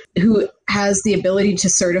system who has the ability to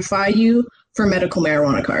certify you for medical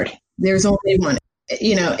marijuana card. There's only one.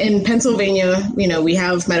 In Pennsylvania, we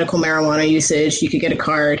have medical marijuana usage. You could get a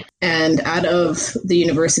card. And out of the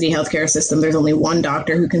university healthcare system, there's only one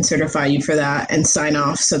doctor who can certify you for that and sign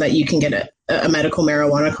off so that you can get a medical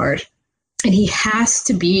marijuana card. And he has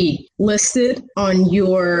to be listed on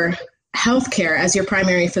your healthcare as your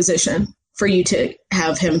primary physician for you to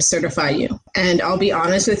have him certify you. And I'll be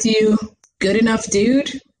honest with you, good enough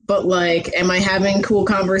dude, but am I having cool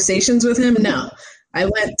conversations with him? No. I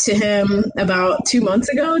went to him about 2 months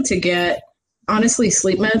ago to get, honestly,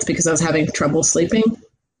 sleep meds because I was having trouble sleeping.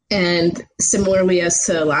 And similarly as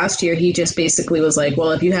to last year, he just basically was like,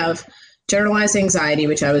 well, if you have generalized anxiety,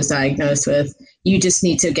 which I was diagnosed with, you just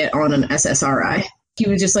need to get on an SSRI. He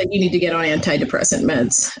was just like, you need to get on antidepressant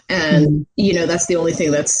meds. And, that's the only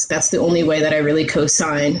thing that's the only way that I really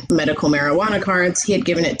co-sign medical marijuana cards. He had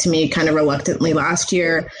given it to me kind of reluctantly last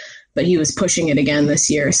year, but he was pushing it again this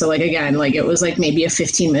year. So it was maybe a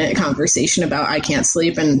 15-minute conversation about I can't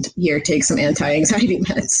sleep and here, take some anti-anxiety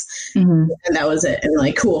meds. Mm-hmm. And that was it.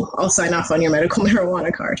 And cool, I'll sign off on your medical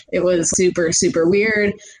marijuana card. It was super, super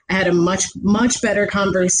weird. I had a much, much better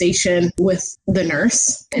conversation with the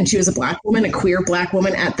nurse, and she was a Black woman, a queer Black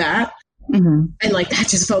woman at that. Mm-hmm. And that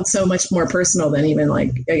just felt so much more personal than even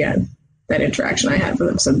again, that interaction I had with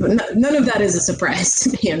him. So none of that is a surprise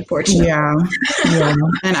to me, unfortunately. Yeah.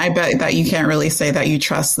 And I bet that you can't really say that you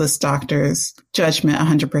trust this doctor's judgment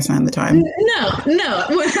 100% of the time. No.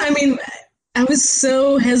 I mean, I was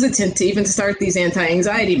so hesitant to even start these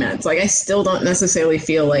anti-anxiety meds. I still don't necessarily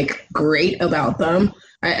feel great about them.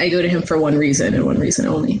 I go to him for one reason and one reason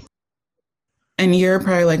only. And you're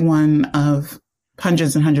probably one of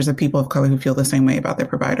hundreds and hundreds of people of color who feel the same way about their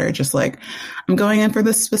provider. Just I'm going in for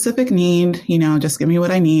this specific need, just give me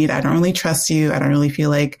what I need. I don't really trust you. I don't really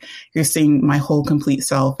feel like you're seeing my whole complete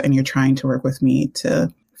self and you're trying to work with me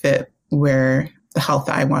to fit where the health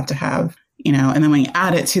that I want to have, and then when you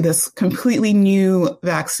add it to this completely new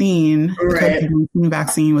vaccine, right. New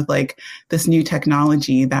vaccine with this new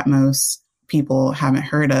technology that most people haven't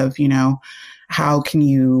heard of, how can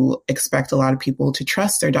you expect a lot of people to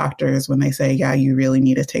trust their doctors when they say, yeah, you really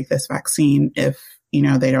need to take this vaccine if,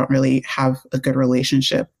 they don't really have a good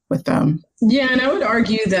relationship with them? Yeah, and I would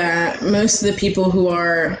argue that most of the people who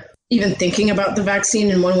are even thinking about the vaccine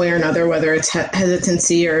in one way or another, whether it's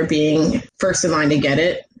hesitancy or being first in line to get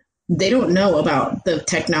it, they don't know about the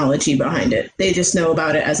technology behind it. They just know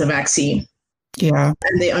about it as a vaccine. Yeah.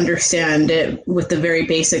 And they understand it with the very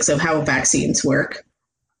basics of how vaccines work.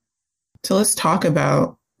 So let's talk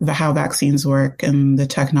about how vaccines work and the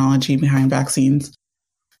technology behind vaccines.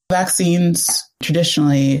 Vaccines,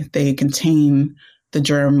 traditionally, they contain the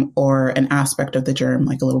germ or an aspect of the germ,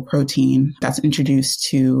 like a little protein that's introduced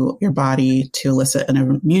to your body to elicit an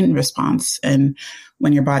immune response. And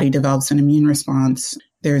when your body develops an immune response,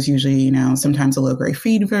 there's usually, sometimes a low-grade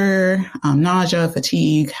fever, nausea,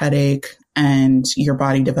 fatigue, headache, and your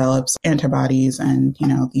body develops antibodies and,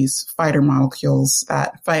 these fighter molecules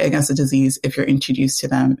that fight against the disease if you're introduced to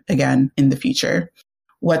them again in the future.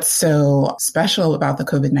 What's so special about the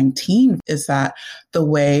COVID-19 is that the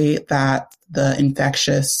way that the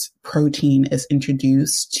infectious protein is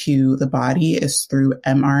introduced to the body is through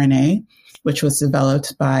mRNA, which was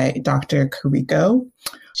developed by Dr. Kariko.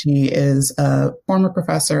 She is a former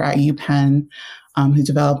professor at UPenn who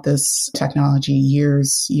developed this technology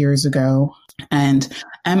years ago. And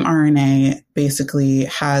mRNA basically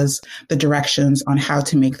has the directions on how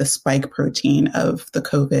to make the spike protein of the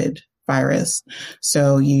COVID virus.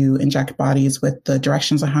 So you inject bodies with the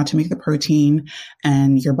directions on how to make the protein,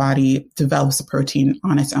 and your body develops the protein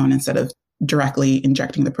on its own instead of directly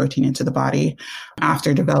injecting the protein into the body.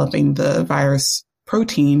 After developing the virus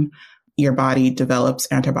protein, your body develops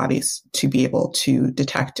antibodies to be able to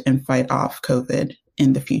detect and fight off COVID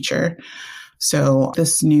in the future. So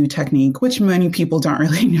this new technique, which many people don't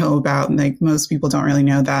really know about, most people don't really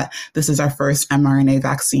know that this is our first mRNA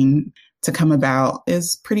vaccine to come about,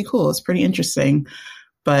 is pretty cool. It's pretty interesting.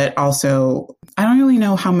 But also, I don't really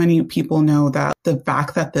know how many people know that the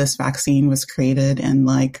fact that this vaccine was created and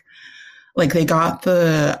they got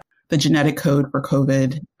the genetic code for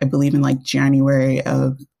COVID, I believe in January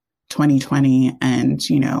of 2020, and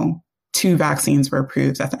 2 vaccines were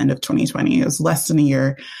approved at the end of 2020. It was less than a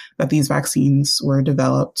year that these vaccines were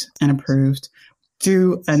developed and approved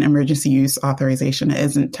through an emergency use authorization. It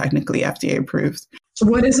isn't technically FDA approved.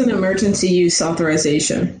 What is an emergency use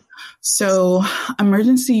authorization? So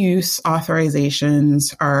emergency use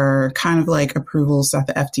authorizations are kind of like approvals that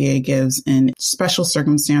the FDA gives in special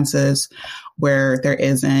circumstances where there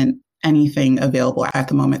isn't anything available at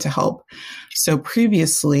the moment to help. So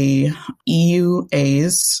previously,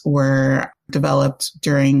 EUAs were developed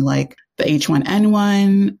during like the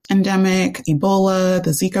H1N1 endemic, Ebola,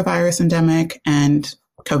 the Zika virus endemic, and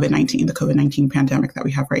COVID-19, the COVID-19 pandemic that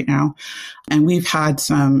we have right now. And we've had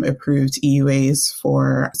some approved EUAs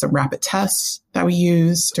for some rapid tests that we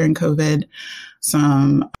use during COVID,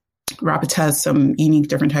 some rapid tests, some unique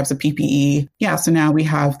different types of PPE. Yeah, so now we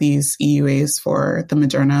have these EUAs for the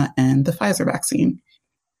Moderna and the Pfizer vaccine.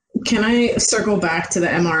 Can I circle back to the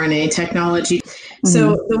mRNA technology? Mm-hmm.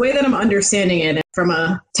 So the way that I'm understanding it from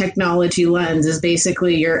a technology lens is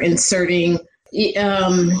basically you're inserting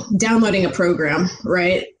downloading a program,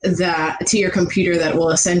 right, that to your computer that will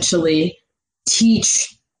essentially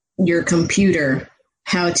teach your computer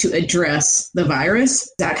how to address the virus.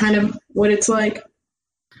 Is that kind of what it's like?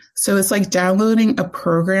 So it's like downloading a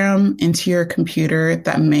program into your computer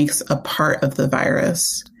that makes a part of the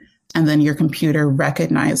virus, and then your computer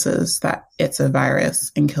recognizes that it's a virus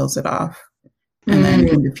and kills it off. And then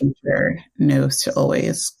in the future knows to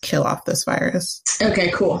always kill off this virus.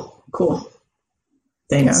 Okay, cool.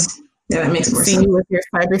 Thanks. Yeah, that makes more sense. With your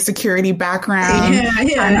cybersecurity background.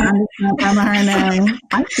 Yeah. mRNA.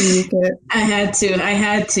 I see it. I had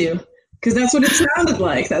to. Because that's what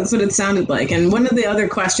it sounded like. And one of the other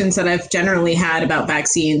questions that I've generally had about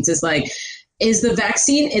vaccines is like, is the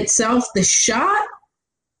vaccine itself the shot?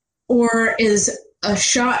 Or is a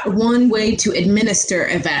shot one way to administer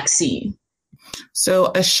a vaccine?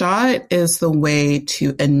 So a shot is the way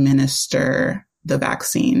to administer the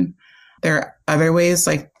vaccine. There are other ways,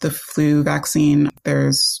 like the flu vaccine.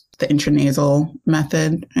 There's the intranasal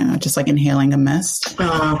method, just like inhaling a mist.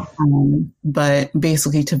 But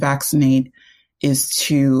basically to vaccinate is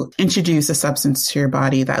to introduce a substance to your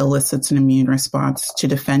body that elicits an immune response to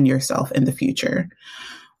defend yourself in the future.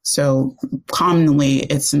 So commonly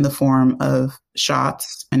it's in the form of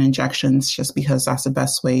shots and injections, just because that's the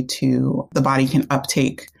best way the body can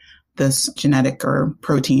uptake this genetic or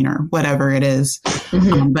protein or whatever it is.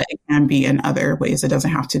 Mm-hmm. But it can be in other ways. It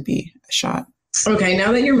doesn't have to be a shot. Okay,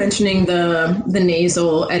 now that you're mentioning the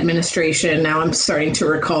nasal administration, now I'm starting to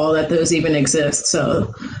recall that those even exist.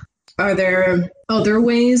 So are there other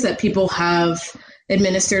ways that people have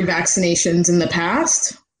administered vaccinations in the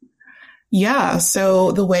past? Yeah.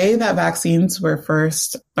 So the way that vaccines were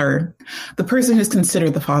first, or the person who's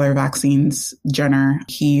considered the father of vaccines, Jenner,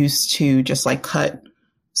 he used to just like cut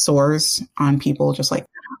sores on people, just like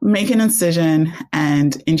make an incision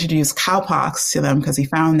and introduce cowpox to them, because he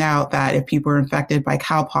found out that if people were infected by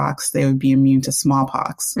cowpox, they would be immune to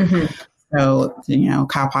smallpox. Mm-hmm. So,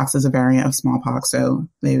 cowpox is a variant of smallpox. So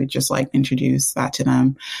they would just like introduce that to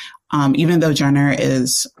them. Even though Jenner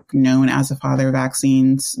is known as the father of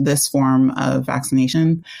vaccines, this form of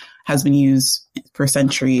vaccination has been used for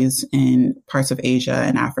centuries in parts of Asia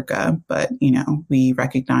and Africa. But, we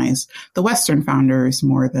recognize the Western founders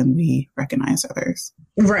more than we recognize others.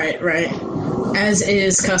 Right. As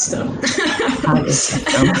is custom.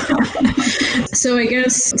 So I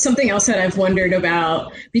guess something else that I've wondered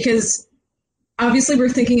about, because obviously we're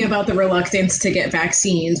thinking about the reluctance to get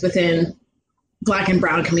vaccines within Black and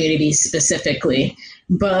brown communities specifically.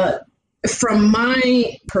 But from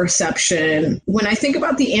my perception, when I think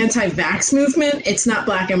about the anti-vax movement, it's not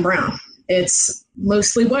Black and brown. It's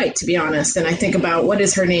mostly white, to be honest. And I think about, what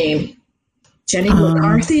is her name? Jenny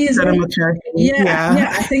McCarthy?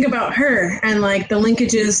 Yeah. I think about her and like the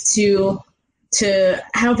linkages to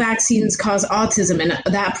how vaccines cause autism and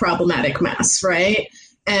that problematic mess, right?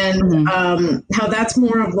 And how that's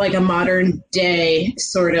more of like a modern day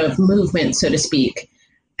sort of movement, so to speak.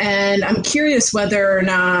 And I'm curious whether or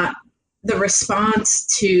not the response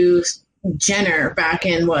to Jenner back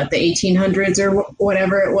in the 1800s or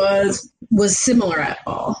whatever it was similar at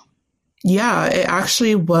all. Yeah, it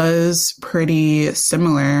actually was pretty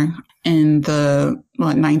similar. In the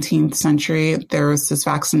 19th century, there was this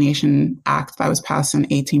vaccination act that was passed in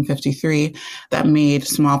 1853 that made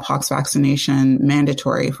smallpox vaccination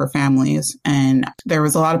mandatory for families. And there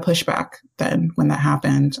was a lot of pushback then when that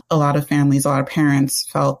happened. A lot of families, a lot of parents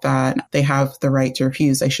felt that they have the right to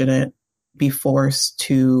refuse. They shouldn't be forced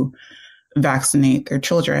to vaccinate their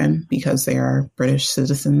children because they are British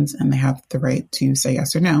citizens and they have the right to say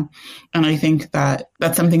yes or no. And I think that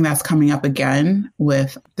that's something that's coming up again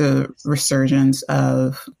with the resurgence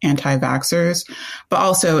of anti-vaxxers, but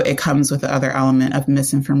also it comes with the other element of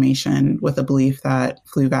misinformation with the belief that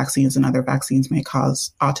flu vaccines and other vaccines may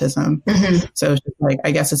cause autism. Mm-hmm. So it's just like,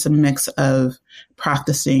 I guess it's a mix of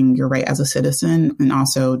practicing your right as a citizen and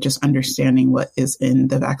also just understanding what is in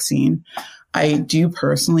the vaccine. I do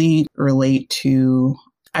personally relate to,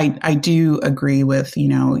 I do agree with,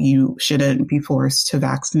 you shouldn't be forced to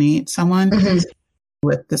vaccinate someone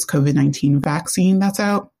with this COVID-19 vaccine that's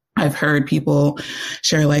out. I've heard people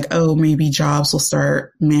share like, oh, maybe Jobs will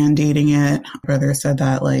start mandating it. My brother said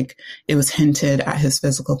that like it was hinted at his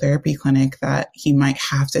physical therapy clinic that he might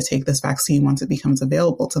have to take this vaccine once it becomes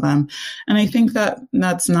available to them. And I think that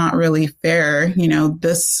that's not really fair.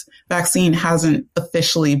 This vaccine hasn't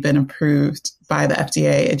officially been approved by the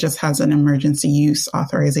FDA. It just has an emergency use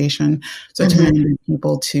authorization. So to mandate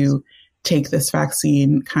people to take this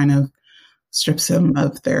vaccine kind of strips them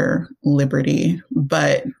of their liberty.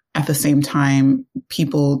 But at the same time,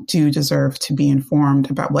 people do deserve to be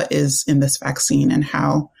informed about what is in this vaccine and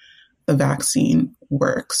how the vaccine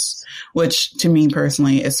works, which to me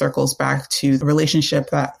personally, it circles back to the relationship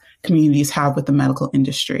that communities have with the medical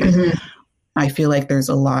industry. I feel like there's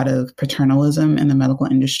a lot of paternalism in the medical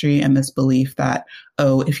industry and this belief that,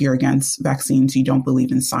 oh, if you're against vaccines, you don't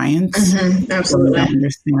believe in science. Absolutely. Or you don't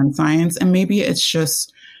understand science. And maybe it's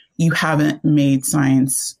just you haven't made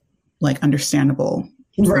science like understandable.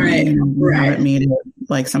 Right. You haven't made it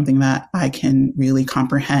like something that I can really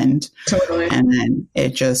comprehend. Totally. And then it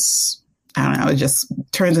just, I don't know, it just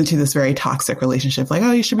turns into this very toxic relationship. Like,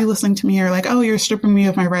 oh, you should be listening to me, or like, oh, you're stripping me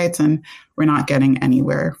of my rights, and we're not getting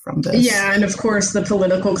anywhere from this. Yeah. And of course, the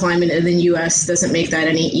political climate in the U.S. doesn't make that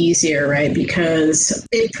any easier, right? Because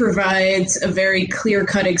it provides a very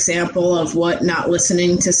clear-cut example of what not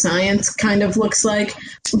listening to science kind of looks like.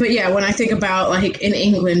 But yeah, when I think about like in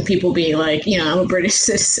England, people being like, I'm a British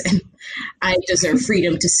citizen, I deserve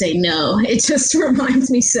freedom to say no. It just reminds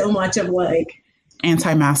me so much of like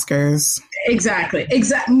anti-maskers. Exactly.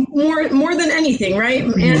 More than anything, right?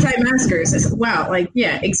 Anti-maskers. Wow. Like,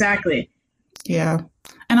 yeah, exactly. Yeah.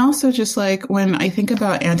 And also just like when I think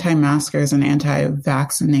about anti-maskers and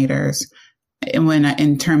anti-vaccinators, and when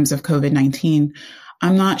in terms of COVID-19,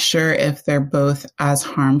 I'm not sure if they're both as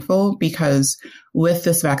harmful because with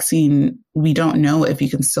this vaccine, we don't know if you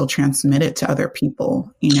can still transmit it to other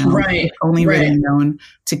people. Right. It's only really known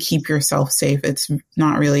to keep yourself safe. It's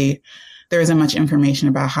not really, there isn't much information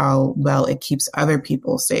about how well it keeps other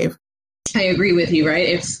people safe. I agree with you, right?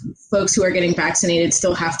 If folks who are getting vaccinated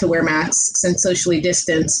still have to wear masks and socially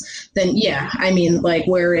distance, then yeah, I mean, like,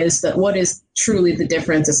 what is truly the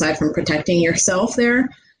difference aside from protecting yourself there?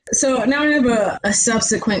 So now I have a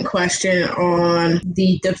subsequent question on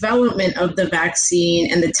the development of the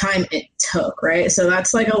vaccine and the time it took, right? So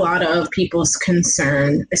that's like a lot of people's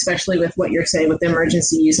concern, especially with what you're saying with the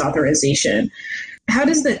emergency use authorization. How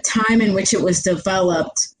does the time in which it was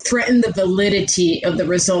developed threaten the validity of the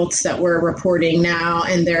results that we're reporting now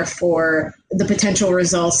and therefore the potential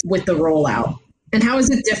results with the rollout? And how is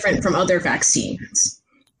it different from other vaccines?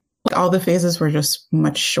 All the phases were just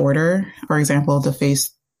much shorter. For example, the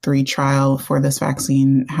phase 3 trial for this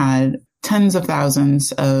vaccine had tens of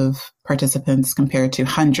thousands of participants compared to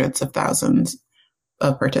hundreds of thousands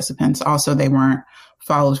of participants. Also, they weren't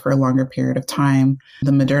followed for a longer period of time.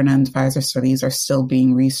 The Moderna and Pfizer studies are still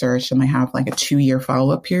being researched, and they have like a 2-year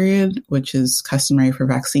follow-up period, which is customary for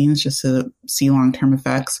vaccines just to see long-term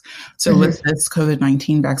effects. So with this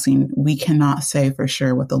COVID-19 vaccine, we cannot say for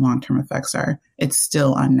sure what the long-term effects are. It's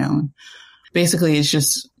still unknown. Basically, it's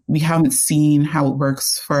just we haven't seen how it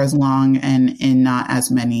works for as long and in not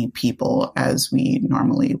as many people as we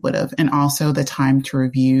normally would have. And also the time to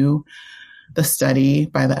review the study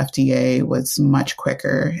by the FDA was much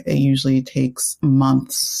quicker. It usually takes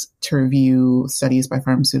months to review studies by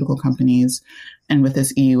pharmaceutical companies. And with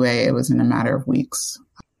this EUA, it was in a matter of weeks.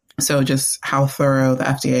 So just how thorough the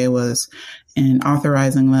FDA was in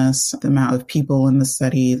authorizing this, the amount of people in the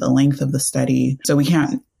study, the length of the study. So we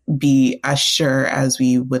can't be as sure as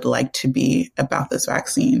we would like to be about this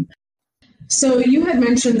vaccine. So you had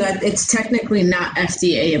mentioned that it's technically not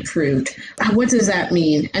FDA approved. What does that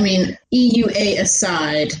mean? I mean, EUA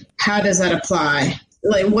aside, how does that apply?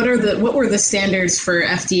 Like, what were the standards for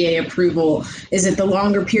FDA approval? Is it the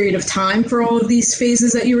longer period of time for all of these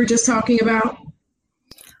phases that you were just talking about?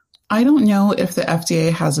 I don't know if the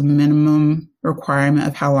FDA has a minimum requirement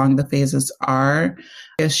of how long the phases are.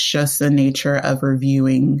 It's just the nature of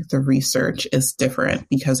reviewing the research is different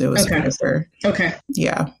because it was quicker. Okay.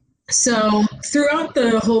 Yeah. So throughout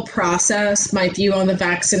the whole process, my view on the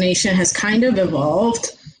vaccination has kind of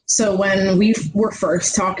evolved. So when we were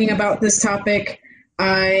first talking about this topic,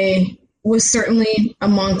 I was certainly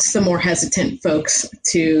amongst the more hesitant folks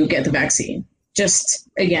to get the vaccine. Just,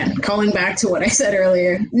 again, calling back to what I said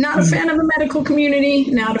earlier, not a fan of the medical community,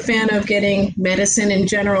 not a fan of getting medicine in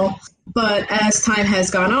general. But as time has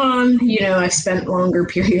gone on, I've spent longer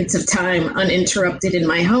periods of time uninterrupted in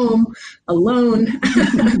my home, alone,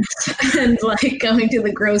 and like going to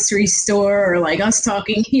the grocery store, or like us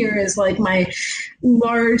talking here is like my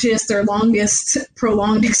largest or longest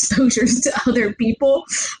prolonged exposures to other people.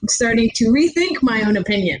 I'm starting to rethink my own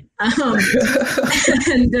opinion.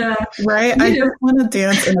 Right. I just want to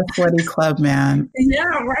dance in a sweaty club, man. Yeah,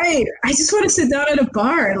 right. I just want to sit down at a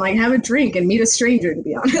bar and like have a drink and meet a stranger, to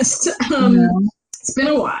be honest. It's been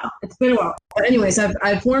a while. But anyways,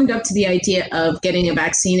 I've warmed up to the idea of getting a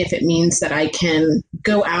vaccine if it means that I can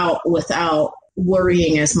go out without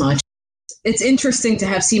worrying as much. It's interesting to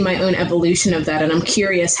have seen my own evolution of that, and I'm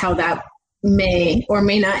curious how that may or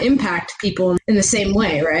may not impact people in the same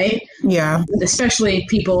way, right? Yeah. Especially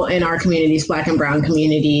people in our communities, Black and Brown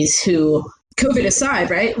communities, who, COVID aside,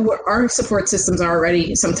 right, our support systems are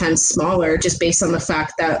already sometimes smaller just based on the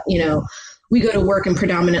fact that, we go to work in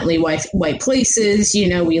predominantly white places,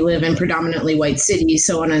 we live in predominantly white cities,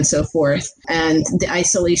 so on and so forth. And the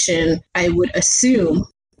isolation, I would assume,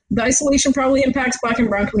 probably impacts Black and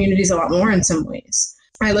Brown communities a lot more in some ways.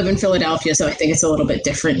 I live in Philadelphia, so I think it's a little bit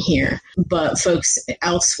different here. But folks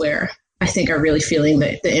elsewhere, I think, are really feeling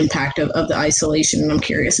the impact of the isolation. And I'm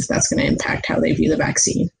curious if that's going to impact how they view the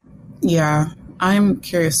vaccine. Yeah, I'm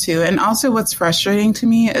curious too. And also what's frustrating to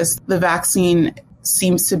me is the vaccine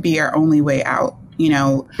seems to be our only way out.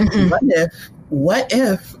 What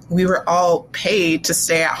if we were all paid to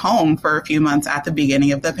stay at home for a few months at the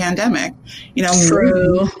beginning of the pandemic?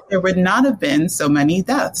 True. There would not have been so many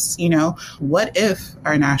deaths. What if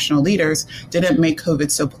our national leaders didn't make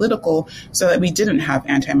COVID so political so that we didn't have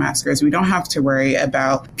anti-maskers? We don't have to worry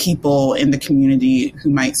about people in the community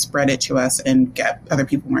who might spread it to us and get other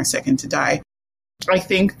people more sick and to die. I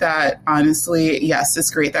think that, honestly, yes,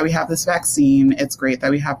 it's great that we have this vaccine. It's great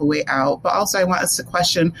that we have a way out. But also I want us to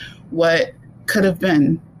question what could have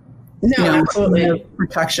been. No, absolutely. What kind of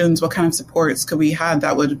protections, what kind of supports could we have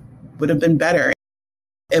that would have been better?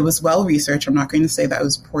 It was well researched. I'm not going to say that it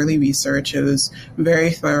was poorly researched. It was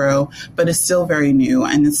very thorough, but it's still very new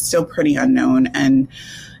and it's still pretty unknown. And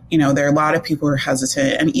there are a lot of people who are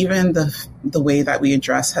hesitant, and even the way that we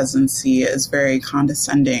address hesitancy is very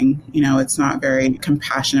condescending. It's not very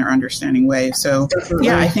compassionate or understanding way. So definitely.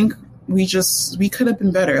 Yeah, I think we could have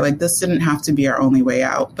been better. Like, this didn't have to be our only way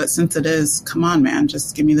out, but since it is, come on, man,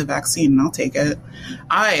 just give me the vaccine and I'll take it.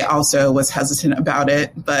 I also was hesitant about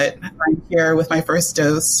it, but I'm here with my first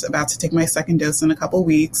dose, about to take my second dose in a couple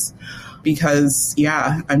weeks. Because,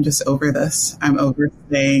 I'm just over this. I'm over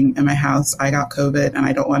staying in my house. I got COVID and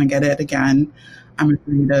I don't want to get it again. I'm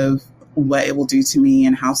afraid of what it will do to me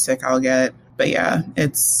and how sick I'll get. But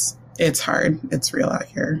it's hard. It's real out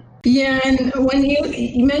here. Yeah, and when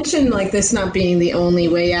you mentioned like this not being the only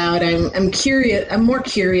way out, I'm curious. I'm more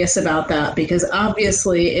curious about that because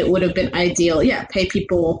obviously it would have been ideal. Yeah, pay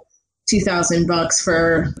people $2,000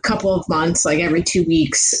 for a couple of months, like every 2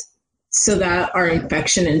 weeks, so that our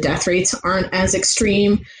infection and death rates aren't as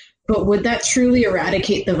extreme. But would that truly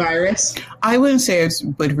eradicate the virus? I wouldn't say it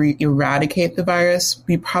would eradicate the virus.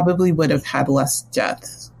 We probably would have had less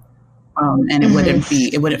deaths. And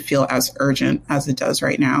it wouldn't feel as urgent as it does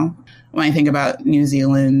right now. When I think about New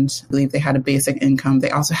Zealand, I believe they had a basic income.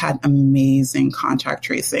 They also had amazing contact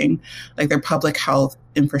tracing. Like, their public health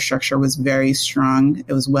infrastructure was very strong.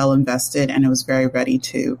 It was well invested and it was very ready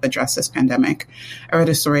to address this pandemic. I read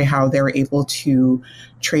a story how they were able to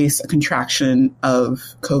trace a contraction of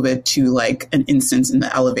COVID to like an instance in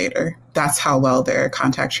the elevator. That's how well their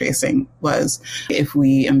contact tracing was. If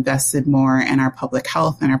we invested more in our public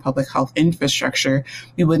health and our public health infrastructure,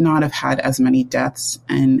 we would not have had as many deaths,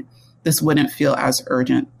 and this wouldn't feel as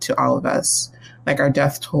urgent to all of us. Like, our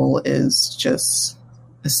death toll is just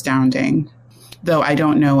astounding. Though I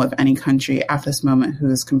don't know of any country at this moment who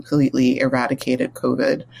has completely eradicated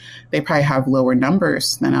COVID. They probably have lower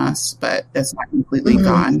numbers than us, but it's not completely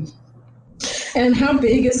gone. And how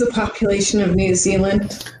big is the population of New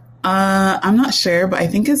Zealand? I'm not sure, but I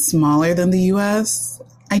think it's smaller than the U.S.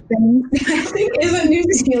 I think isn't New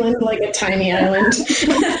Zealand like a tiny island?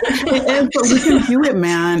 It Guys, but we can do it,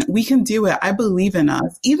 man. We can do it. I believe in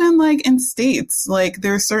us. Even like in states, like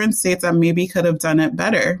there are certain states that maybe could have done it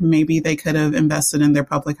better. Maybe they could have invested in their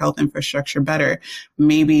public health infrastructure better.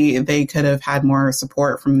 Maybe they could have had more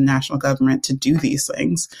support from the national government to do these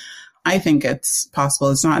things. I think it's possible.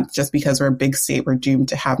 It's not just because we're a big state, we're doomed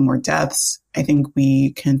to have more deaths. I think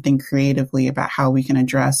we can think creatively about how we can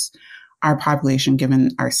address our population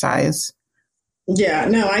given our size. Yeah,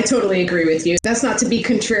 no, I totally agree with you. That's not to be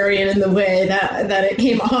contrarian in the way that it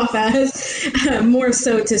came off as, more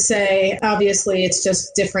so to say, obviously, it's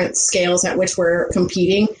just different scales at which we're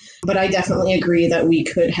competing. But I definitely agree that we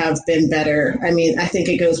could have been better. I mean, I think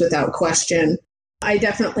it goes without question. I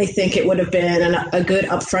definitely think it would have been a good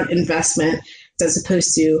upfront investment as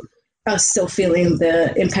opposed to us still feeling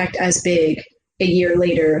the impact as big a year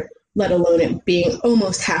later, let alone it being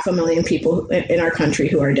almost 500,000 people in our country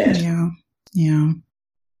who are dead. Yeah. Yeah.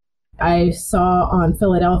 I saw on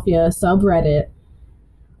Philadelphia subreddit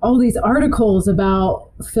all these articles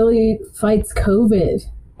about Philly fights COVID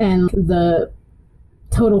and the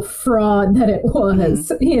total fraud that it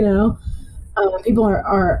was, you know. People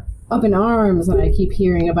are up in arms, and I keep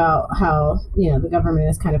hearing about how, you know, the government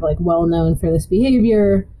is kind of like well known for this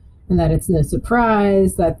behavior and that it's no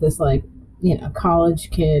surprise that this, like, you know,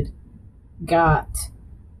 college kid got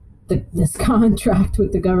this contract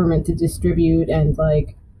with the government to distribute and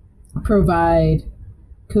like provide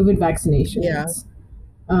COVID vaccinations. Yeah.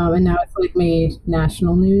 And now it's like made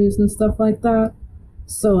national news and stuff like that.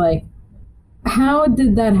 So like, how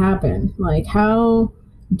did that happen? Like, how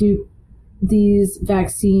do these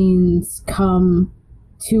vaccines come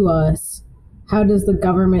to us? How does the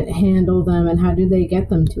government handle them, and how do they get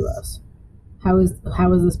them to us? How is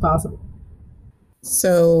this possible?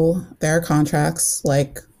 So there are contracts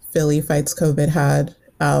like Philly Fights COVID had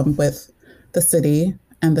with the city,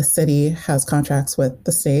 and the city has contracts with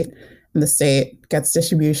the state, and the state gets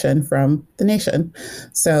distribution from the nation.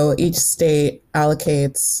 So each state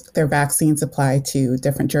allocates their vaccine supply to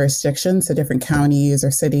different jurisdictions, to different counties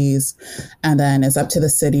or cities, and then it's up to the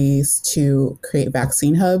cities to create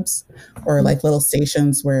vaccine hubs or like little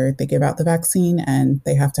stations where they give out the vaccine, and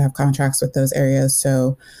they have to have contracts with those areas.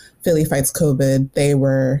 So Philly Fights COVID, they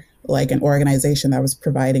were like an organization that was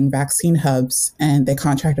providing vaccine hubs, and they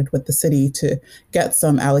contracted with the city to get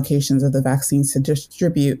some allocations of the vaccines to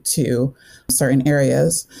distribute to certain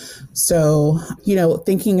areas. So, you know,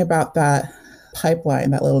 thinking about that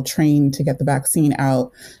pipeline, that little train to get the vaccine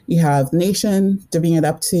out, you have the nation divvying it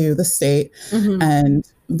up to the state. Mm-hmm. And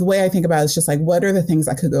the way I think about it is just like, what are the things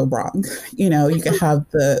that could go wrong? You know, you could have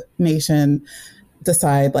the nation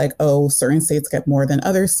decide like, oh, certain states get more than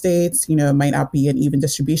other states, you know, it might not be an even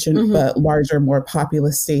distribution, mm-hmm. but larger, more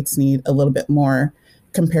populous states need a little bit more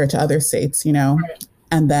compared to other states, you know, right.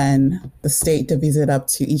 And then the state divvies it up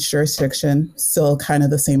to each jurisdiction, still kind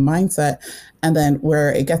of the same mindset. And then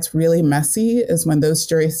where it gets really messy is when those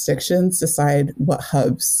jurisdictions decide what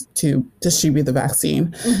hubs to distribute the vaccine.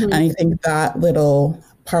 Mm-hmm. And I think that little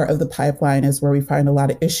part of the pipeline is where we find a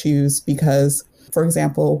lot of issues because, for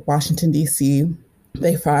example, Washington, D.C.,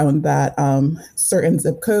 they found that certain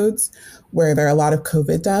zip codes where there are a lot of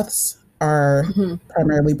COVID deaths are mm-hmm.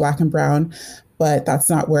 primarily Black and brown, but that's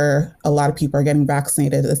not where a lot of people are getting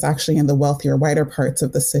vaccinated. It's actually in the wealthier, whiter parts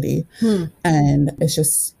of the city. And it's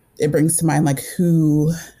just, it brings to mind like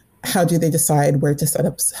how do they decide where to set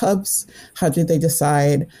up hubs? How do they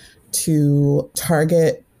decide to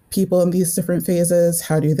target people in these different phases?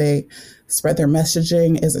 How do they spread their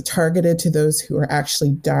messaging? Is it targeted to those who are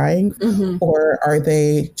actually dying, mm-hmm. or are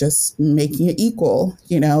they just making it equal?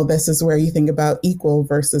 You know, this is where you think about equal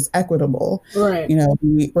versus equitable. Right. You know,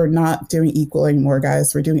 we're not doing equal anymore,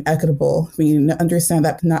 guys. We're doing equitable. We understand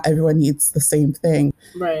that not everyone needs the same thing.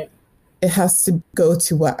 Right. It has to go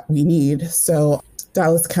to what we need. So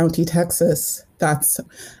Dallas County, Texas, that's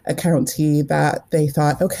a county that they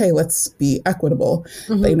thought, okay, let's be equitable.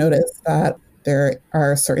 Mm-hmm. They noticed that there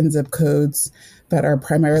are certain zip codes that are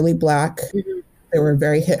primarily Black. Mm-hmm. They were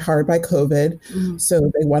very hit hard by COVID. Mm-hmm. So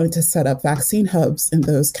they wanted to set up vaccine hubs in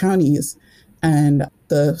those counties. And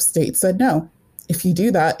the state said, no, if you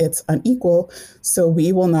do that, it's unequal. So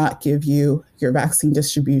we will not give you your vaccine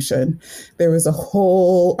distribution. There was a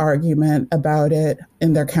whole argument about it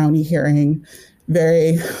in their county hearing.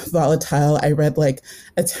 Very volatile. I read like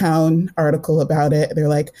a town article about it. They're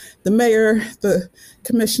like, the mayor, the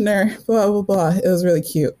commissioner, blah, blah, blah. It was really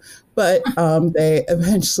cute. But they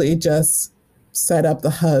eventually just set up the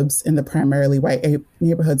hubs in the primarily white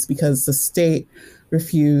neighborhoods because the state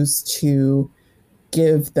refused to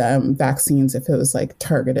give them vaccines if it was like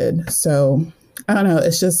targeted. So I don't know.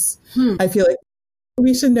 It's just, I feel like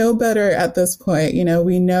We should know better at this point. You know,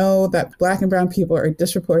 we know that Black and brown people are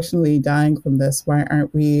disproportionately dying from this. Why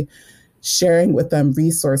aren't we sharing with them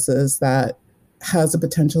resources that has the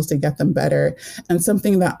potential to get them better? And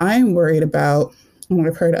something that I'm worried about, and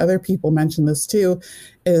I've heard other people mention this too,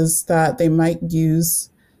 is that they might use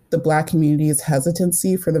the Black community's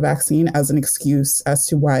hesitancy for the vaccine as an excuse as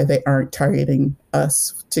to why they aren't targeting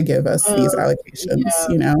us to give us these allocations,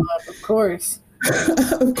 you know? Of course.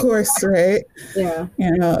 Of course, right? Yeah.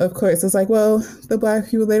 You know, of course. It's like, well, the Black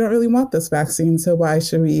people, they don't really want this vaccine, so why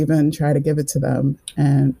should we even try to give it to them?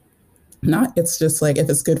 And it's just like, if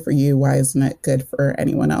it's good for you, why isn't it good for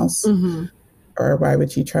anyone else? Mm-hmm. Or why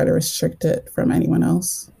would you try to restrict it from anyone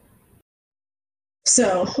else?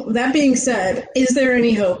 So, that being said, is there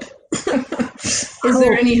any hope?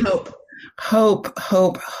 There any hope? Hope.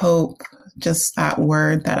 Just that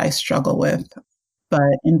word that I struggle with.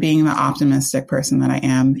 But in being the optimistic person that I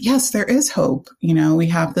am, yes, there is hope. You know, we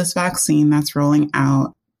have this vaccine that's rolling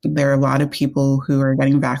out. There are a lot of people who are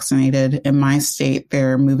getting vaccinated. In my state,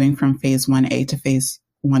 they're moving from phase 1A to phase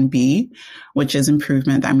 1B, which is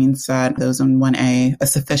improvement. That means that those in 1A, a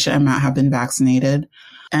sufficient amount have been vaccinated.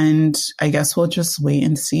 And I guess we'll just wait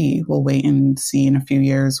and see. We'll wait and see in a few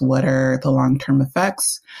years what are the long-term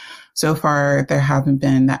effects. So far, there haven't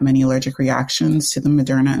been that many allergic reactions to the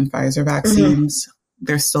Moderna and Pfizer vaccines. Mm-hmm.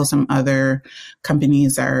 There's still some other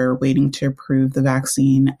companies that are waiting to approve the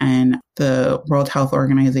vaccine. And the World Health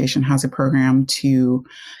Organization has a program to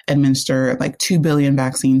administer like 2 billion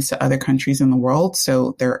vaccines to other countries in the world.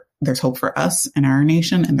 So there's hope for us in our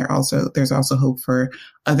nation. And there's also hope for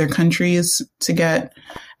other countries to get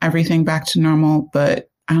everything back to normal. But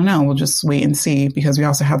I don't know, we'll just wait and see, because we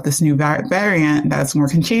also have this new variant that's more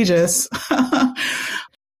contagious.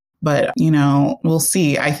 But, you know, we'll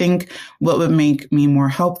see. I think what would make me more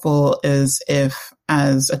helpful is if,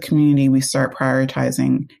 as a community, we start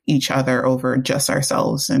prioritizing each other over just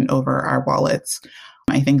ourselves and over our wallets.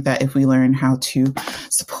 I think that if we learn how to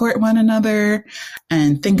support one another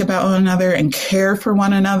and think about one another and care for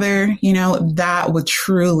one another, you know, that would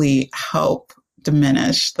truly help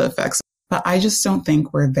diminish the effects. But I just don't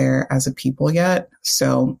think we're there as a people yet.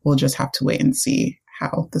 So we'll just have to wait and see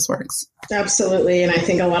how this works. Absolutely. And I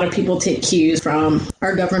think a lot of people take cues from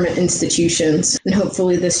our government institutions. And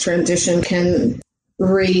hopefully this transition can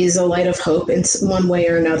raise a light of hope in one way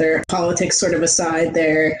or another. Politics sort of aside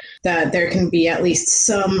there, that there can be at least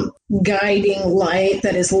some guiding light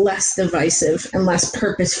that is less divisive and less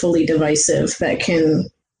purposefully divisive, that can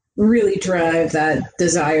really drive that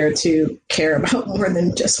desire to care about more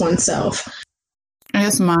than just oneself. I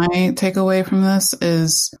guess my takeaway from this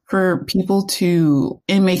is for people to,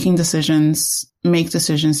 in making decisions, make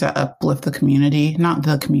decisions that uplift the community, not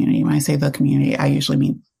the community. When I say the community, I usually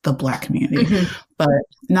mean the Black community, but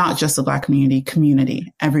not just the Black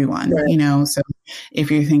community, everyone, right. You know, so if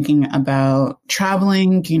you're thinking about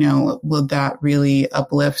traveling, you know, would that really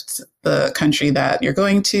uplift the country that you're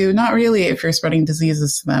going to? Not really, if you're spreading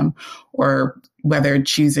diseases to them, or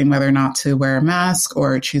choosing whether or not to wear a mask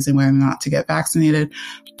or choosing whether or not to get vaccinated.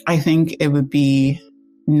 I think it would be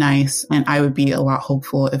nice, and I would be a lot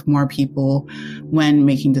hopeful if more people, when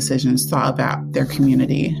making decisions, thought about their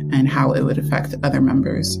community and how it would affect other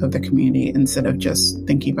members of the community instead of just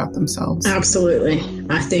thinking about themselves. Absolutely.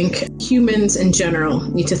 I think humans in general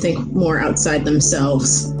need to think more outside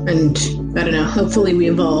themselves. And I don't know, hopefully we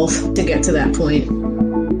evolve to get to that point.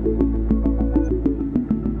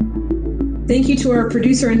 Thank you to our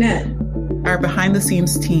producer, Annette. Our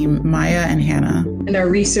behind-the-scenes team, Maya and Hannah. And our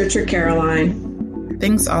researcher, Caroline.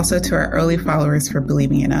 Thanks also to our early followers for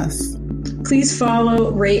believing in us. Please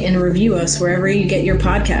follow, rate, and review us wherever you get your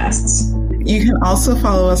podcasts. You can also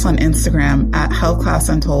follow us on Instagram at Health Class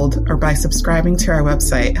Untold, or by subscribing to our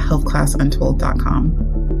website,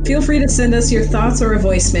 healthclassuntold.com. Feel free to send us your thoughts or a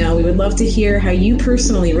voicemail. We would love to hear how you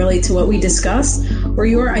personally relate to what we discussed, or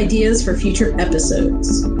your ideas for future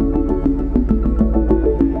episodes.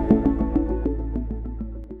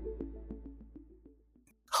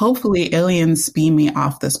 Hopefully aliens beam me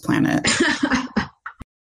off this planet.